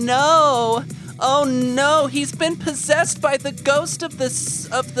 Oh no! Oh no! He's been possessed by the ghost of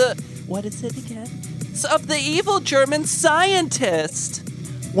the what is it again? Of the evil German scientist.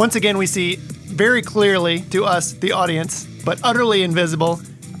 Once again, we see very clearly to us, the audience, but utterly invisible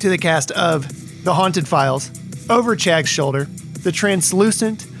to the cast of The Haunted Files, over Chag's shoulder, the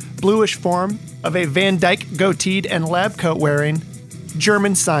translucent, bluish form of a Van Dyke goateed and lab coat wearing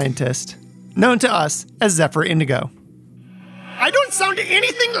German scientist, known to us as Zephyr Indigo. I don't sound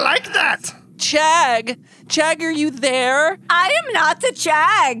anything like that! Chag! Chag, are you there? I am not a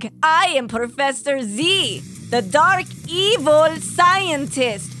Chag. I am Professor Z, the dark evil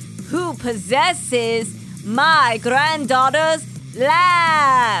scientist who possesses my granddaughter's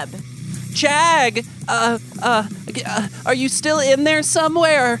lab. Chag! Are you still in there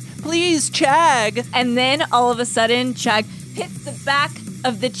somewhere? Please, Chag! And then all of a sudden, Chag hits the back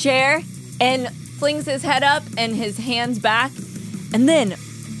of the chair and flings his head up and his hands back, and then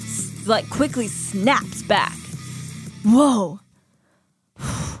quickly snaps back. Whoa.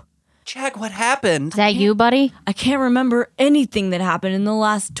 Chag, what happened? Is that you, buddy? I can't remember anything that happened in the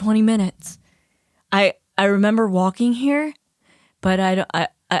last 20 minutes. I remember walking here, but I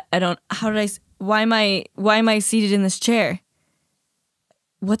don't, why am I seated in this chair?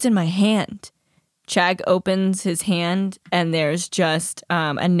 What's in my hand? Chag opens his hand and there's just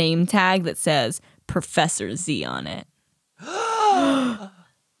a name tag that says Professor Z on it.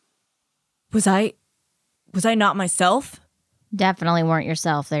 Was I not myself? Definitely weren't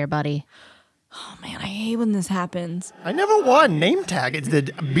yourself there, buddy. Oh man, I hate when this happens. I never won name tag.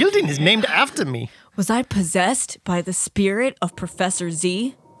 The building is named after me. Was I possessed by the spirit of Professor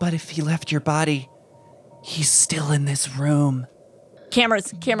Z? But if he left your body, he's still in this room.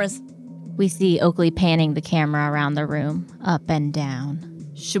 Cameras. We see Oakley panning the camera around the room, up and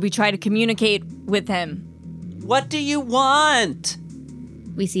down. Should we try to communicate with him? What do you want?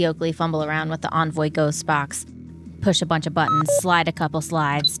 We see Oakley fumble around with the Envoy ghost box, push a bunch of buttons, slide a couple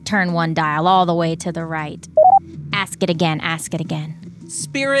slides, turn one dial all the way to the right. Ask it again.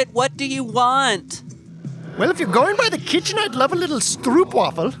 Spirit, what do you want? Well, if you're going by the kitchen, I'd love a little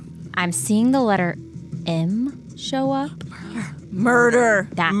stroopwafel. I'm seeing the letter M show up. Murder.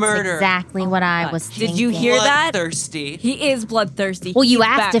 That's Murder. exactly what I was thinking. Did you hear that? Bloodthirsty. He is bloodthirsty. Well, you He's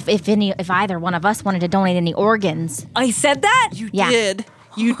asked back. if either one of us wanted to donate any organs. I said that? Yeah.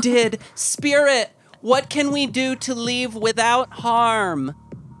 You did. Spirit, what can we do to leave without harm?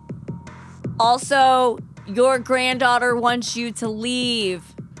 Also, your granddaughter wants you to leave.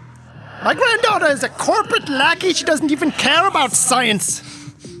 My granddaughter is a corporate lackey. She doesn't even care about science.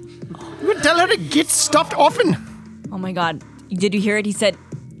 You would tell her to get stuffed often. Oh my god. Did you hear it? He said,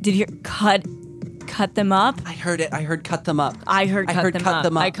 did you hear cut them up? I heard it. I heard cut them up. I heard cut them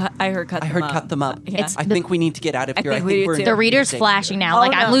up. I heard cut them up. Yeah. I think we need to get out of here. think we do we're too. in The reader's danger. flashing now. Oh,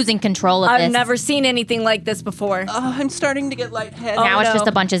 like, no. I'm losing control of this. I've never seen anything like this before. Oh, I'm starting to get lightheaded. Now Oh, it's no. just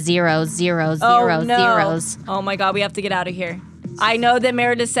a bunch of zeros. Oh, no. Oh my god, we have to get out of here. I know that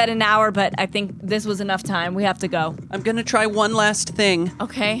Meredith said an hour, but I think this was enough time. We have to go. I'm gonna try one last thing.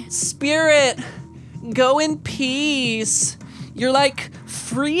 Okay. Spirit, go in peace. You're like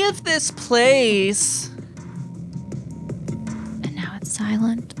free of this place. And now it's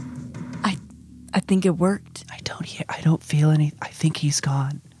silent. I think it worked. I don't feel any. I think he's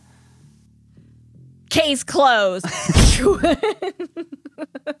gone. Case closed.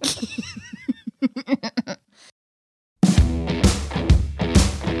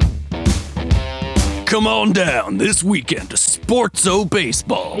 Come on down this weekend to Sportso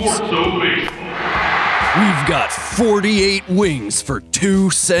Baseballs. We've got 48 wings for 2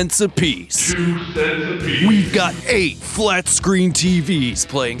 cents apiece. We've got 8 flat screen TVs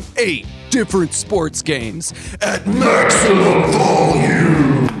playing 8 different sports games at maximum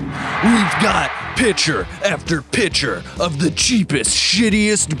volume. We've got pitcher after pitcher of the cheapest,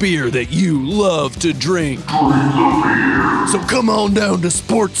 shittiest beer that you love to drink. So come on down to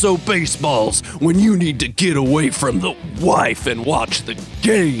Sportso Baseballs when you need to get away from the wife and watch the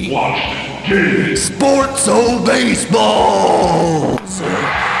game. Sportso Baseballs!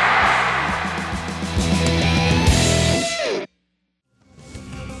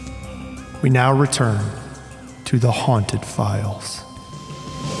 We now return to the Haunted Files.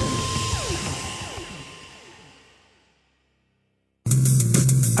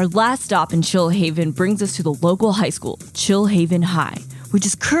 Our last stop in Chill Haven brings us to the local high school, Chill Haven High, which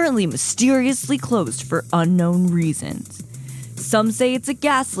is currently mysteriously closed for unknown reasons. Some say it's a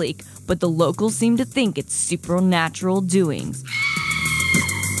gas leak, but the locals seem to think it's supernatural doings.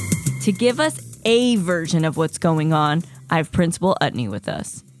 To give us a version of what's going on, I have Principal Utney with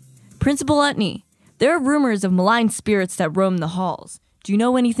us. Principal Utney, there are rumors of malign spirits that roam the halls. Do you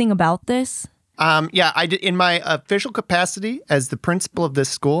know anything about this? Yeah, I did. In my official capacity as the principal of this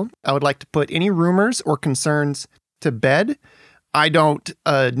school, I would like to put any rumors or concerns to bed. I don't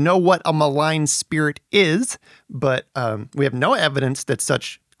know what a malign spirit is, but we have no evidence that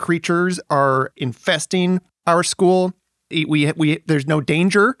such creatures are infesting our school. There's no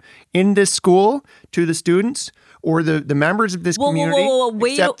danger in this school to the students or the members of this community,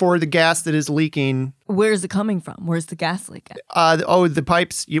 except for the gas that is leaking. Where's it coming from? Where's the gas leak at? The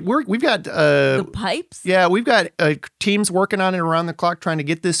pipes. We've got the pipes. Yeah, we've got teams working on it around the clock, trying to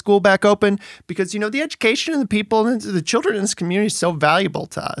get this school back open because the education of the people and the children in this community is so valuable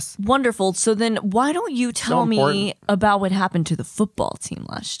to us. Wonderful. So then, why don't you tell me about what happened to the football team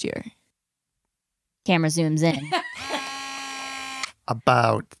last year? Camera zooms in.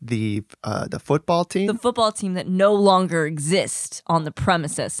 About the football team? The football team that no longer exists on the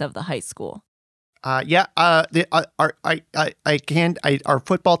premises of the high school. Our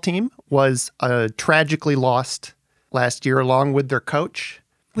football team was tragically lost last year along with their coach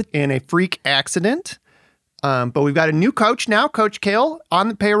in a freak accident. But we've got a new coach now, Coach Kale, on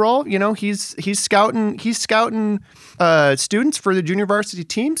the payroll. He's scouting students for the junior varsity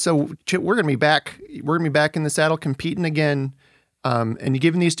team. So we're gonna be back. We're gonna be back in the saddle competing again. And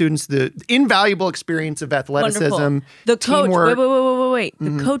giving these students the invaluable experience of athleticism, wonderful. The coach, teamwork. Wait.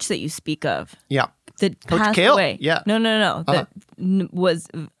 The coach that you speak of. Yeah. That Coach passed Kale? away. Yeah. No. That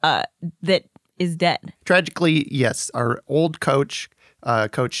that is dead. Tragically, yes. Our old coach,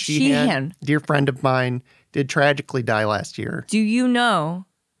 Coach Sheehan, dear friend of mine, did tragically die last year. Do you know?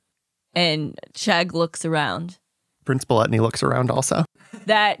 And Chag looks around. Principal Utney looks around also.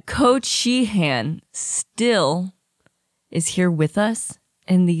 That Coach Sheehan still is here with us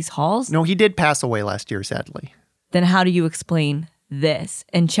in these halls? No, he did pass away last year, sadly. Then how do you explain this?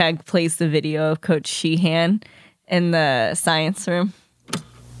 And Chag plays the video of Coach Sheehan in the science room.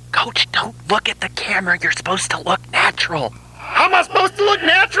 Coach, don't look at the camera. You're supposed to look natural. How am I supposed to look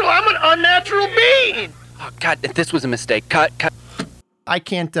natural? I'm an unnatural being. Oh, God, this was a mistake. Cut. I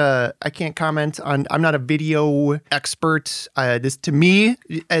can't comment on. I'm not a video expert. This, to me,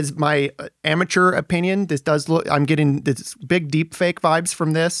 as my amateur opinion, this does look. I'm getting this big deep fake vibes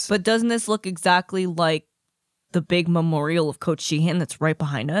from this. But doesn't this look exactly like the big memorial of Coach Sheehan that's right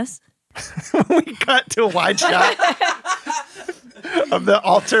behind us? We cut to a wide shot of the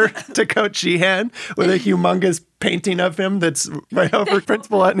altar to Coach Sheehan with a humongous painting of him that's right over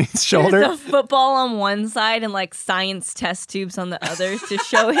Principal Utney's shoulder. There's a football on one side and like science test tubes on the others to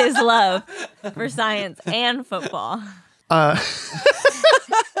show his love for science and football.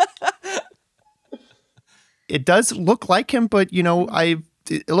 It does look like him, but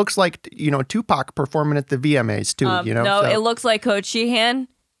it looks like Tupac performing at the VMAs too. No, it looks like Coach Sheehan.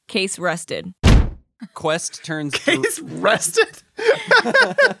 Case rested. Quest turns Case rested?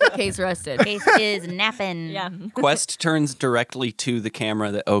 Case rested. Case is napping. Yeah. Quest turns directly to the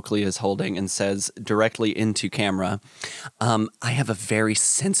camera that Oakley is holding and says directly into camera, I have a very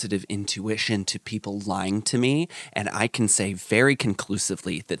sensitive intuition to people lying to me, and I can say very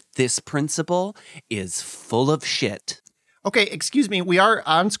conclusively that this principal is full of shit. Okay, excuse me. We are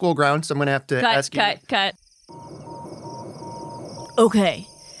on school grounds, so I'm going to have to ask you. Cut. Okay,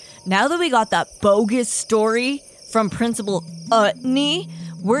 now that we got that bogus story from Principal Utney,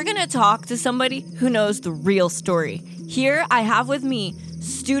 we're going to talk to somebody who knows the real story. Here I have with me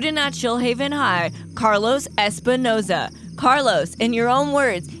student at Chillhaven High, Carlos Espinoza. Carlos, in your own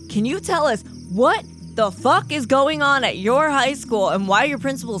words, can you tell us what the fuck is going on at your high school and why your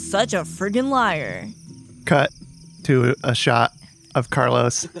principal's such a friggin' liar? Cut to a shot of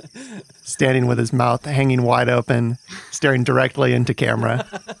Carlos standing with his mouth hanging wide open, staring directly into camera.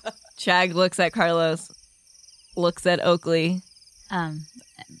 Chag looks at Carlos, looks at Oakley.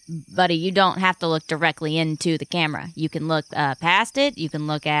 Buddy, you don't have to look directly into the camera. You can look past it. You can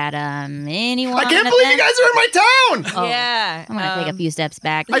look at anyone. I can't believe you guys are in my town! Oh, Yeah. I'm going to take a few steps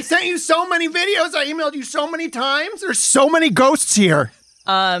back. I sent you so many videos. I emailed you so many times. There's so many ghosts here.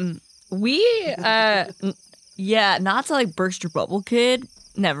 Yeah, not to like burst your bubble, kid.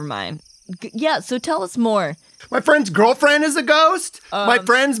 Never mind. Yeah, so tell us more. My friend's girlfriend is a ghost. My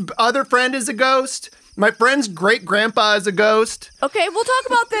friend's other friend is a ghost. My friend's great-grandpa is a ghost. Okay, we'll talk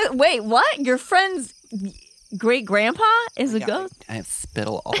about this. Wait, what? Your friend's great-grandpa is a ghost? I have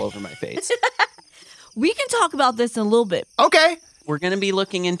spittle all over my face. We can talk about this in a little bit. Okay. We're going to be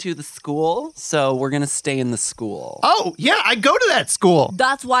looking into the school, so we're going to stay in the school. Oh, yeah, I go to that school.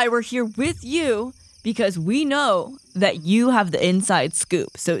 That's why we're here with you, because we know that you have the inside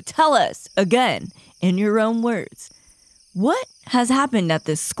scoop. So tell us, again, in your own words, what has happened at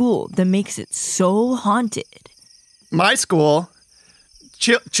this school that makes it so haunted? My school,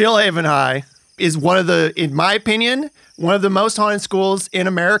 Chillhaven High, is one of the, in my opinion, one of the most haunted schools in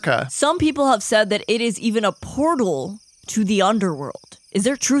America. Some people have said that it is even a portal to the underworld. Is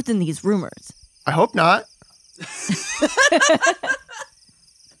there truth in these rumors? I hope not.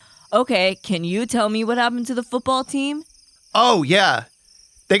 Okay, can you tell me what happened to the football team? Oh, yeah.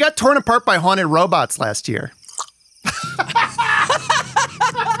 They got torn apart by haunted robots last year.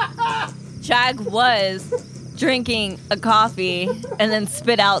 Chag was drinking a coffee and then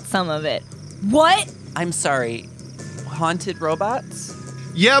spit out some of it. What? I'm sorry. Haunted robots?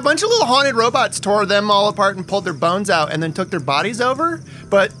 Yeah, a bunch of little haunted robots tore them all apart and pulled their bones out and then took their bodies over.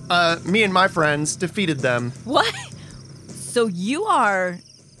 But me and my friends defeated them. What? So you are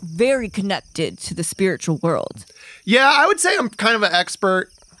very connected to the spiritual world. Yeah, I would say I'm kind of an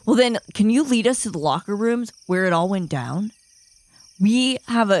expert. Well then, can you lead us to the locker rooms where it all went down? We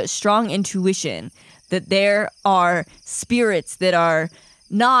have a strong intuition that there are spirits that are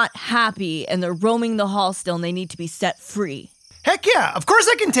not happy and they're roaming the hall still and they need to be set free. Heck yeah, of course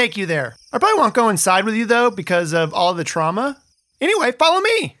I can take you there. I probably won't go inside with you though because of all the trauma. Anyway, follow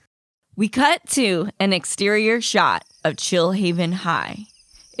me. We cut to an exterior shot of Chillhaven High.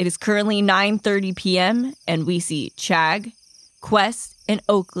 It is currently 9:30 p.m. and we see Chag, Quest, and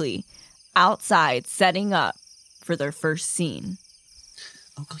Oakley outside setting up for their first scene.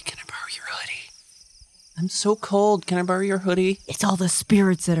 Oakley, can I borrow your hoodie? I'm so cold. Can I borrow your hoodie? It's all the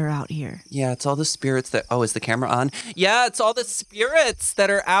spirits that are out here. Yeah, it's all the spirits that... Oh, is the camera on? Yeah, it's all the spirits that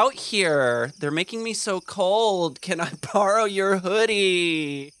are out here. They're making me so cold. Can I borrow your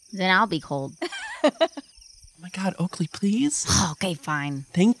hoodie? Then I'll be cold. Oh my God, Oakley, please? Okay, fine.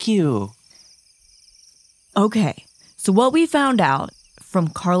 Thank you. Okay, so what we found out from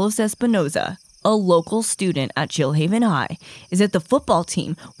Carlos Espinoza, a local student at Chillhaven High, is that the football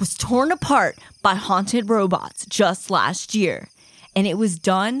team was torn apart by haunted robots just last year, and it was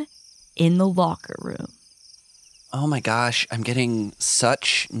done in the locker room. Oh my gosh, I'm getting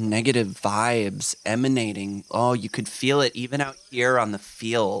such negative vibes emanating. Oh, you could feel it even out here on the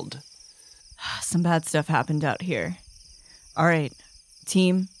field. Some bad stuff happened out here. All right,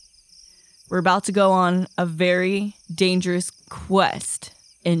 team, we're about to go on a very dangerous quest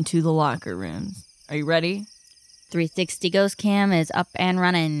into the locker rooms. Are you ready? 360 Ghost Cam is up and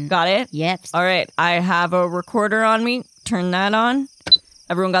running. Got it? Yep. All right, I have a recorder on me. Turn that on.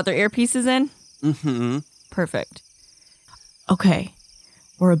 Everyone got their earpieces in? Mm-hmm. Perfect. Okay,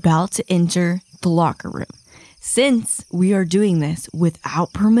 we're about to enter the locker room. Since we are doing this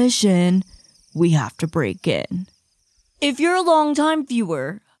without permission, we have to break in. If you're a longtime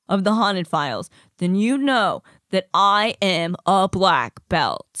viewer of the Haunted Files, then you know that I am a black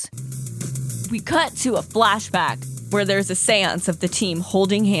belt. We cut to a flashback where there's a seance of the team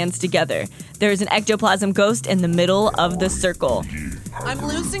holding hands together. There's an ectoplasm ghost in the middle of the circle. I'm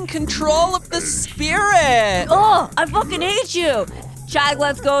losing control of the spirit. Oh, I fucking hate you. Chag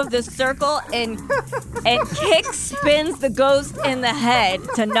lets go of the circle and kick spins the ghost in the head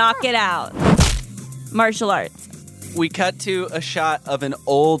to knock it out. Martial arts. We cut to a shot of an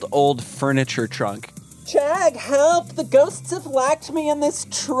old furniture trunk. Chag, help! The ghosts have locked me in this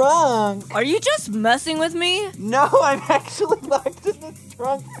trunk. Are you just messing with me? No, I'm actually locked in this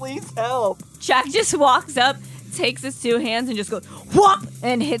trunk. Please help. Chag just walks up, takes his two hands, and just goes whoop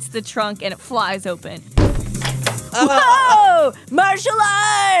and hits the trunk, and it flies open. Whoa! Martial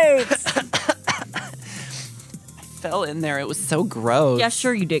arts! I fell in there. It was so gross. Yeah,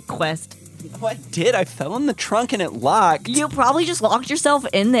 sure you did, Quest. No, I did. I fell in the trunk and it locked. You probably just locked yourself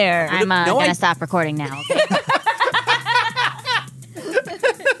in there. I'm gonna stop recording now.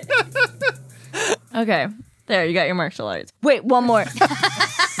 Okay, there, you got your martial arts. Wait, one more.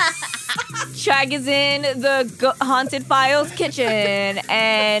 Chag is in the Haunted Files kitchen,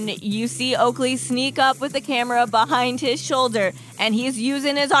 and you see Oakley sneak up with the camera behind his shoulder, and he's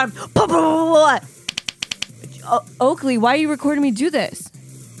using his arm. Oakley, why are you recording me do this?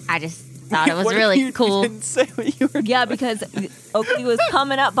 I just thought it was really cool. You didn't say what you were Yeah, because Oakley was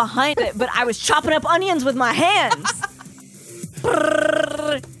coming up behind it, but I was chopping up onions with my hands.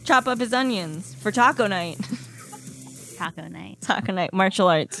 Chop up his onions for taco night. Taco night. Taco night, martial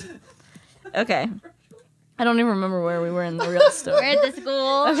arts. Okay. I don't even remember where we were in the real story. We're at the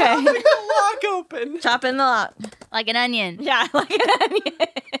school. Okay. lock open. Chopping the lock. Like an onion. Yeah, like an onion.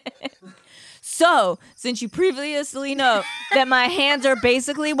 So, since you previously know that my hands are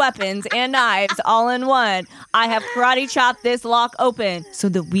basically weapons and knives all in one, I have karate chopped this lock open so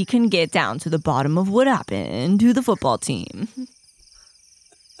that we can get down to the bottom of what happened to the football team.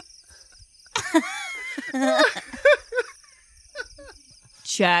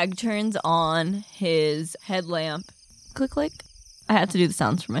 Chag turns on his headlamp. Click, click. I had to do the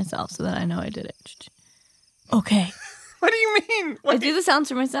sounds for myself so that I know I did it. Okay. What do you mean? I do the sounds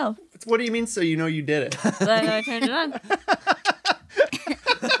for myself. What do you mean so you know you did it? So that I know I turned it on.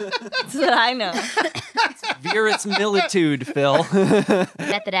 So that I know. Verisimilitude, Phil.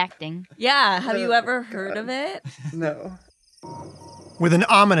 Method acting. Yeah, have you ever heard of it? No. With an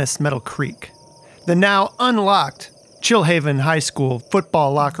ominous metal creak, the now unlocked Chillhaven High School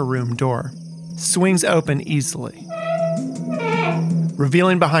football locker room door swings open easily,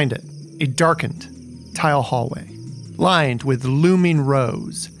 revealing behind it a darkened tile hallway lined with looming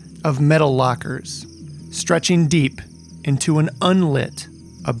rows of metal lockers stretching deep into an unlit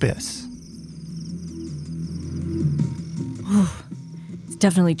abyss. It's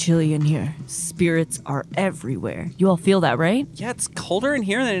definitely chilly in here. Spirits are everywhere. You all feel that, right? Yeah, it's colder in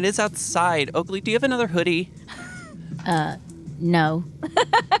here than it is outside. Oakley, do you have another hoodie? No.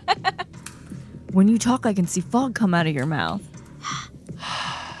 When you talk, I can see fog come out of your mouth.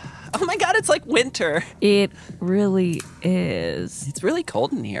 Oh my god, it's like winter. It really is. It's really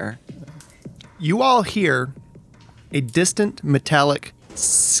cold in here. You all hear a distant metallic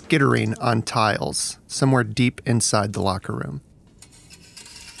skittering on tiles somewhere deep inside the locker room.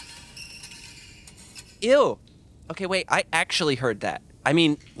 Ew. Okay, wait, I actually heard that. I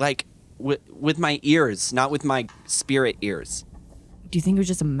mean, like, with my ears, not with my spirit ears. Do you think it was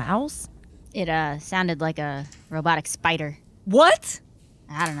just a mouse? It sounded like a robotic spider. What?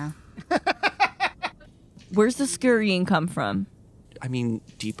 I don't know. Where's the scurrying come from? I mean,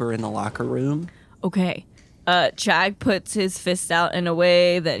 deeper in the locker room. Okay. Chag puts his fist out in a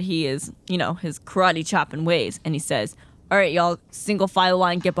way that he is, his karate chopping ways. And he says, all right, y'all, single file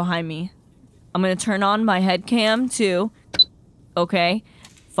line, get behind me. I'm going to turn on my head cam too. Okay?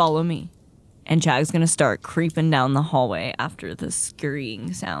 Follow me. And Chag's going to start creeping down the hallway after the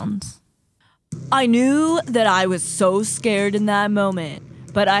scurrying sounds. I knew that I was so scared in that moment.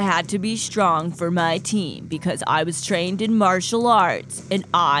 But I had to be strong for my team because I was trained in martial arts and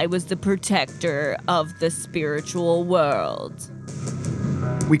I was the protector of the spiritual world.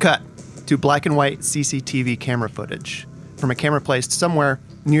 We cut to black and white CCTV camera footage from a camera placed somewhere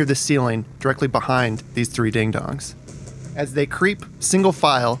near the ceiling directly behind these three ding-dongs. As they creep single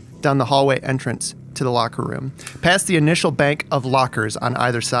file down the hallway entrance to the locker room, past the initial bank of lockers on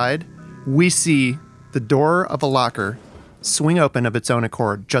either side, we see the door of a locker swing open of its own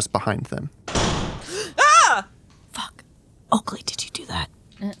accord just behind them. Ah! Fuck. Oakley, did you do that?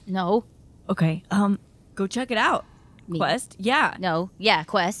 No. Okay, go check it out. Me? Quest? Yeah. No. Yeah,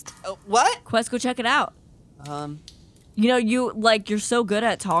 Quest. What? Quest, go check it out. You're so good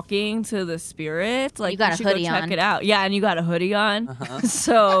at talking to the spirit. Like, You got a should hoodie go check on. it out. Yeah, and you got a hoodie on. Uh-huh.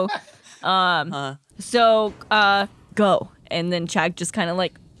 So, go. And then Chag just kind of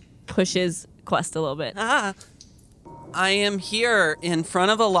like pushes Quest a little bit. I am here in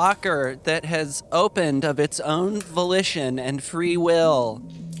front of a locker that has opened of its own volition and free will.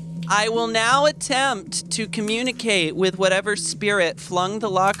 I will now attempt to communicate with whatever spirit flung the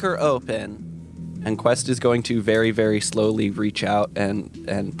locker open. And Quest is going to very, very slowly reach out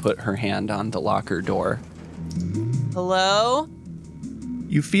and put her hand on the locker door. Hello?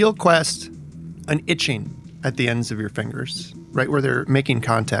 You feel, Quest, an itching at the ends of your fingers, right where they're making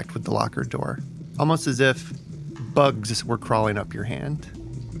contact with the locker door, almost as if bugs were crawling up your hand.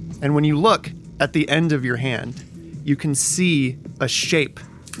 And when you look at the end of your hand, you can see a shape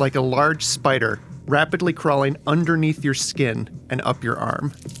like a large spider rapidly crawling underneath your skin and up your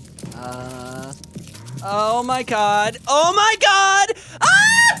arm. Oh my god. Oh my god!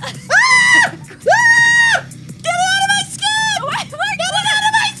 Ah! Ah! Ah! Get it out of my skin! Get it out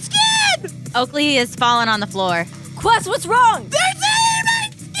of my skin! Oakley is falling on the floor. Quest, what's wrong? There's it in my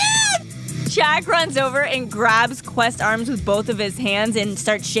skin! Chag runs over and grabs Quest's arms with both of his hands and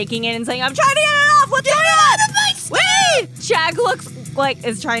starts shaking it and saying, I'm trying to get it off! What's going on? Out of my skin! Wait! Chag looks like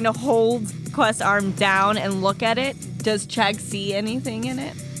is trying to hold Quest's arm down and look at it. Does Chag see anything in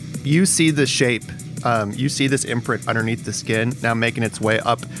it? You see the shape. You see this imprint underneath the skin now making its way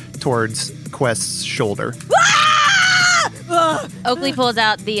up towards Quest's shoulder. Oakley pulls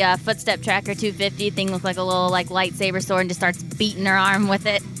out the footstep tracker 250 thing, looks like a little like lightsaber sword, and just starts beating her arm with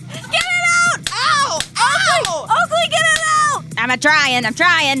it. Get it out! Ow! Ow! Oakley, get it out! I'm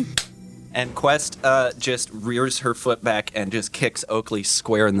trying. And Quest just rears her foot back and just kicks Oakley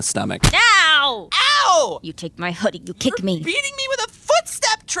square in the stomach. Ow! Ow! You take my hoodie, you kick me. Beating me with a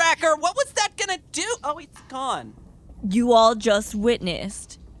footstep tracker! What was that gonna do? Oh, it's gone. You all just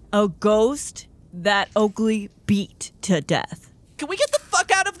witnessed a ghost that Oakley beat to death. Can we get the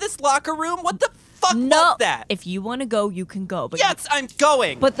fuck out of this locker room? What the fuck was that? If you want to go, you can go. But Yes, I'm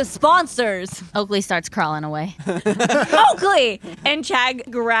going. But the sponsors. Oakley starts crawling away. Oakley! And Chag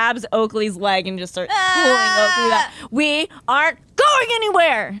grabs Oakley's leg and just starts pulling Oakley back. We aren't going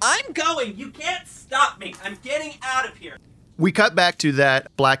anywhere. I'm going. You can't stop me. I'm getting out of here. We cut back to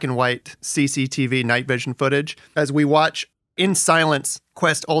that black and white CCTV night vision footage as we watch in silence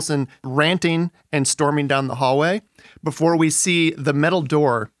Quest Olson ranting and storming down the hallway before we see the metal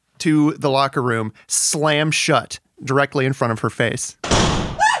door to the locker room slam shut directly in front of her face.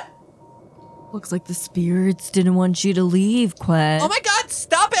 Looks like the spirits didn't want you to leave, Quest. Oh my god,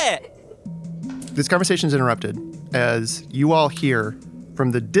 stop it! This conversation is interrupted as you all hear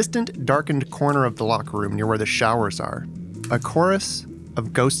from the distant, darkened corner of the locker room near where the showers are, a chorus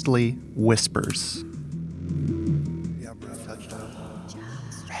of ghostly whispers.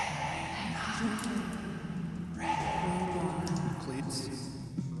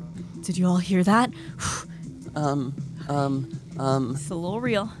 Did you all hear that? It's It's a little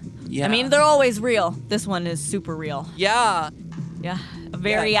real. Yeah. I mean, they're always real. This one is super real. Yeah. Yeah, a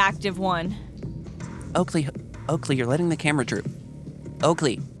very active one. Oakley, you're letting the camera droop.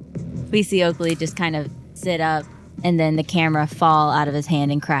 Oakley. We see Oakley just kind of sit up, and then the camera fall out of his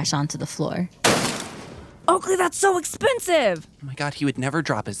hand and crash onto the floor. Oakley, that's so expensive. Oh my god, he would never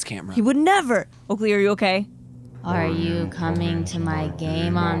drop his camera. He would never. Oakley, are you okay? Are you coming to my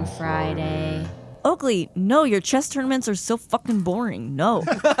game on Friday? Oakley, no, your chess tournaments are so fucking boring. No.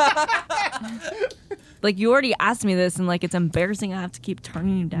 Like, you already asked me this, and, like, it's embarrassing I have to keep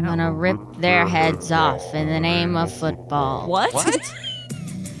turning you down. I'm gonna rip their heads off in the name of football. What?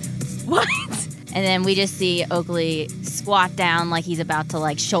 What? And then we just see Oakley squat down like he's about to,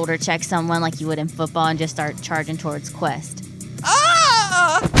 like, shoulder check someone like you would in football and just start charging towards Quest.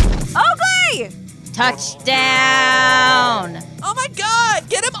 Ah! Oakley! Touchdown! Oh my god,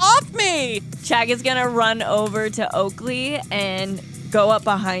 get him off me! Chag is gonna run over to Oakley and go up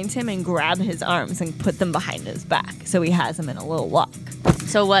behind him and grab his arms and put them behind his back so he has him in a little lock.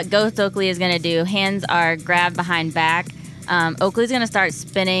 So what Ghost Oakley is gonna do, hands are grabbed behind back. Oakley's gonna start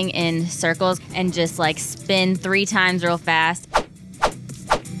spinning in circles and just like spin 3 times real fast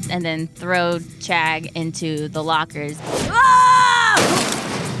and then throw Chag into the lockers.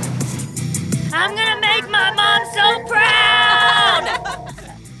 I'm gonna make my mom so proud!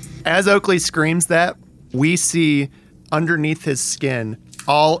 As Oakley screams that, we see underneath his skin,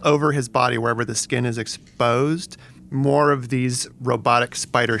 all over his body, wherever the skin is exposed, more of these robotic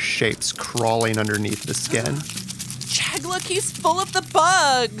spider shapes crawling underneath the skin. Chag, look, he's full of the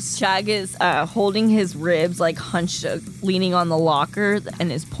bugs. Chag is holding his ribs, like hunched, leaning on the locker,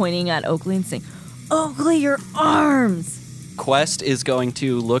 and is pointing at Oakley and saying, Oakley, your arms! Quest is going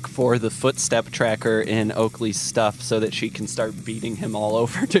to look for the footstep tracker in Oakley's stuff so that she can start beating him all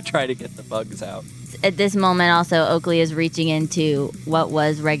over to try to get the bugs out. At this moment, also, Oakley is reaching into what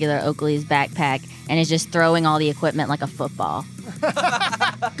was regular Oakley's backpack and is just throwing all the equipment like a football.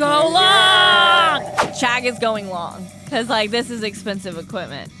 Go long! Chag is going long. Because, this is expensive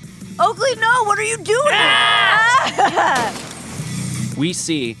equipment. Oakley, no! What are you doing? We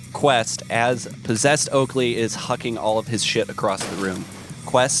see Quest as possessed Oakley is hucking all of his shit across the room.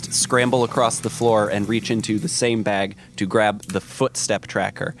 Quest scramble across the floor and reach into the same bag to grab the footstep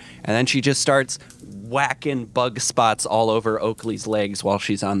tracker. And then she just starts whacking bug spots all over Oakley's legs while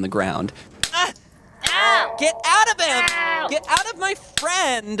she's on the ground. Ow! Get out of him! Ow! Get out of my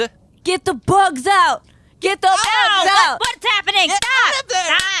friend! Get the bugs out! Get the bugs out! What's happening? Get Stop! out of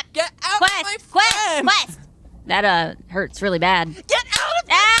there! Stop! Get out Quest! of my friend! Quest! That hurts really bad. Get out of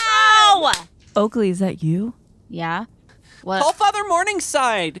there! Ow! Oakley, is that you? Yeah? What? Call Father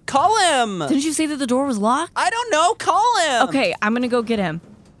Morningside! Call him! Didn't you say that the door was locked? I don't know, call him! Okay, I'm gonna go get him.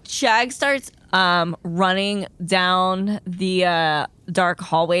 Chag starts running down the dark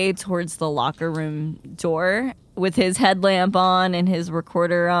hallway towards the locker room door with his headlamp on and his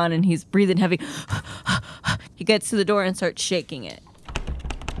recorder on, and he's breathing heavy. He gets to the door and starts shaking it.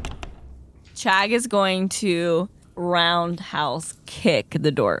 Chag is going to roundhouse kick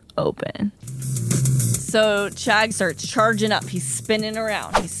the door open. So Chag starts charging up. He's spinning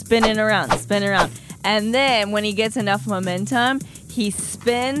around. And then when he gets enough momentum, he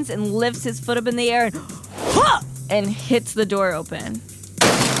spins and lifts his foot up in the air and hits the door open.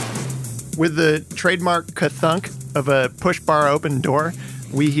 With the trademark ka-thunk of a push bar open door,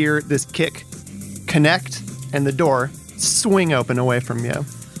 we hear this kick connect and the door swing open away from you.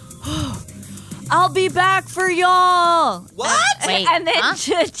 I'll be back for y'all. What? Wait, And then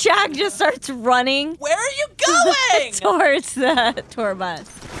Chag just starts running Where are you going? towards the tour bus.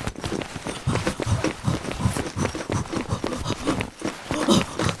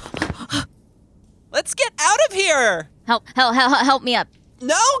 Let's get out of here! Help me up.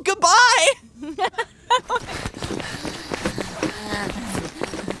 No, goodbye!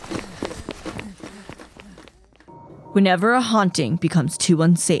 Whenever a haunting becomes too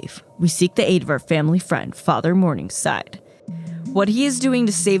unsafe, we seek the aid of our family friend, Father Morningside. What he is doing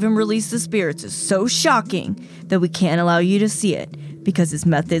to save and release the spirits is so shocking that we can't allow you to see it because his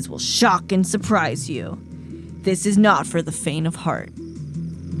methods will shock and surprise you. This is not for the faint of heart.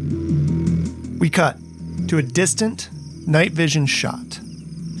 We cut to a distant night vision shot,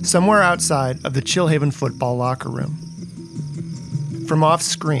 somewhere outside of the Chillhaven football locker room. From off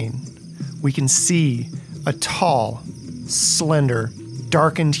screen, we can see a tall, slender,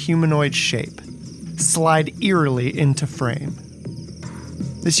 darkened humanoid shape slide eerily into frame.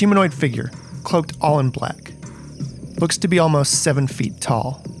 This humanoid figure, cloaked all in black, looks to be almost 7 feet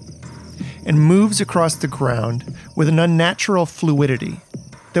tall, and moves across the ground with an unnatural fluidity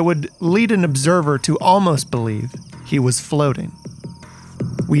that would lead an observer to almost believe he was floating.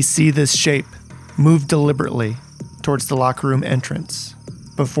 We see this shape move deliberately towards the locker room entrance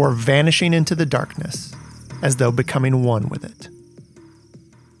before vanishing into the darkness as though becoming one with it.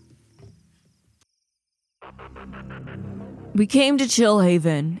 We came to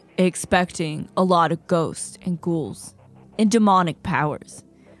Chillhaven expecting a lot of ghosts and ghouls and demonic powers.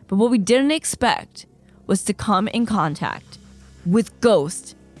 But what we didn't expect was to come in contact with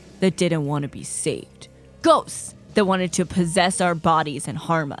ghosts that didn't want to be saved. Ghosts that wanted to possess our bodies and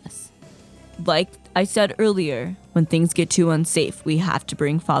harm us. Like I said earlier, when things get too unsafe, we have to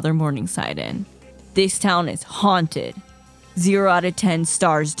bring Father Morningside in. This town is haunted. 0 out of 10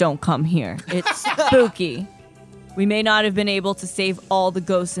 stars don't come here. It's spooky. We may not have been able to save all the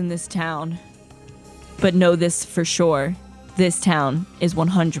ghosts in this town, but know this for sure. This town is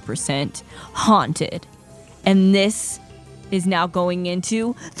 100% haunted. And this is now going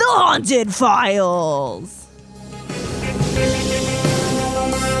into the Haunted Files.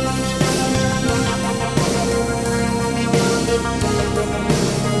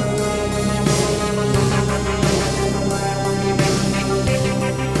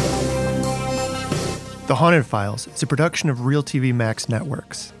 The Haunted Files is a production of Real TV Max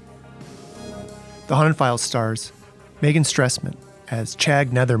Networks. The Haunted Files stars Megan Stressman as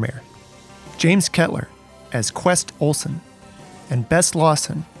Chag Nethermere, James Kettler as Quest Olson, and Bess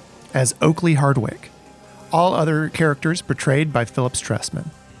Lawson as Oakley Hardwick. All other characters portrayed by Philip Stressman.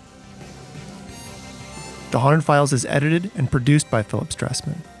 The Haunted Files is edited and produced by Philip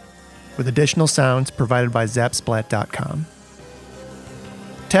Stressman, with additional sounds provided by Zapsplat.com.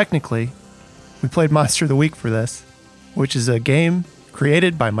 Technically, we played Monster of the Week for this, which is a game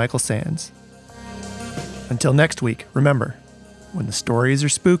created by Michael Sands. Until next week, remember, when the stories are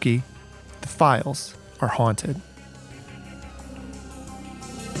spooky, the files are haunted.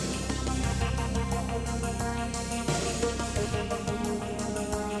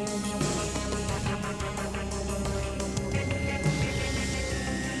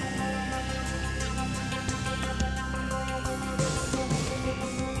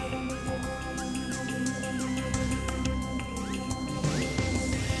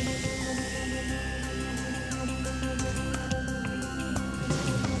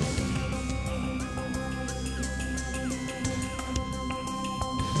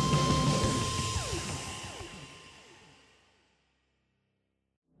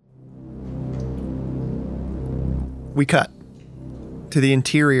 We cut to the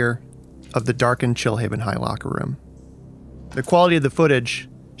interior of the darkened Chillhaven High locker room. The quality of the footage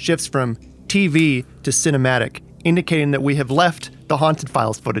shifts from TV to cinematic, indicating that we have left the Haunted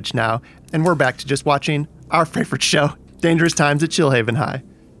Files footage now, and we're back to just watching our favorite show, Dangerous Times at Chillhaven High.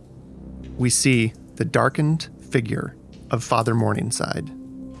 We see the darkened figure of Father Morningside,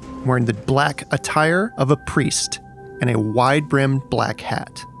 wearing the black attire of a priest and a wide-brimmed black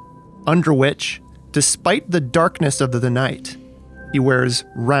hat, under which, despite the darkness of the night, he wears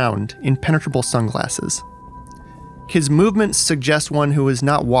round, impenetrable sunglasses. His movements suggest one who is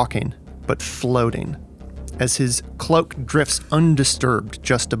not walking, but floating, as his cloak drifts undisturbed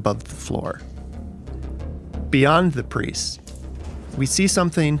just above the floor. Beyond the priest, we see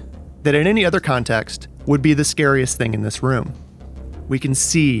something that in any other context would be the scariest thing in this room. We can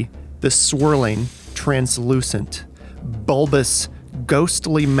see the swirling, translucent, bulbous,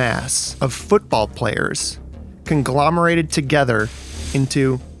 ghostly mass of football players conglomerated together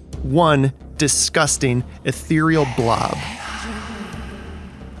into one disgusting, ethereal blob.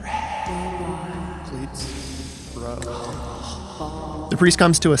 The priest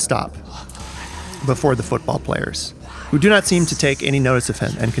comes to a stop before the football players, who do not seem to take any notice of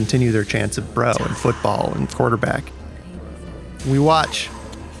him and continue their chants of bro and football and quarterback. We watch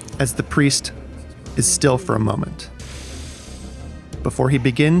as the priest is still for a moment before he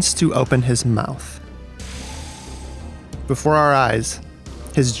begins to open his mouth. Before our eyes,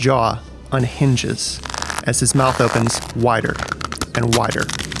 his jaw unhinges as his mouth opens wider and wider,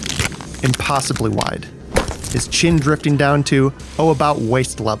 impossibly wide, his chin drifting down to, about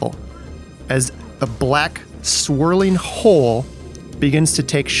waist level, as a black, swirling hole begins to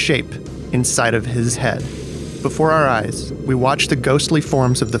take shape inside of his head. Before our eyes, we watch the ghostly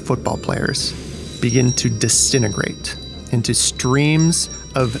forms of the football players begin to disintegrate into streams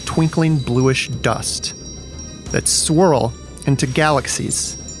of twinkling bluish dust that swirl into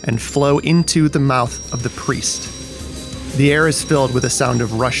galaxies and flow into the mouth of the priest. The air is filled with a sound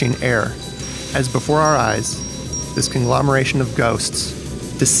of rushing air, as before our eyes, this conglomeration of ghosts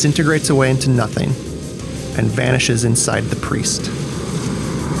disintegrates away into nothing and vanishes inside the priest.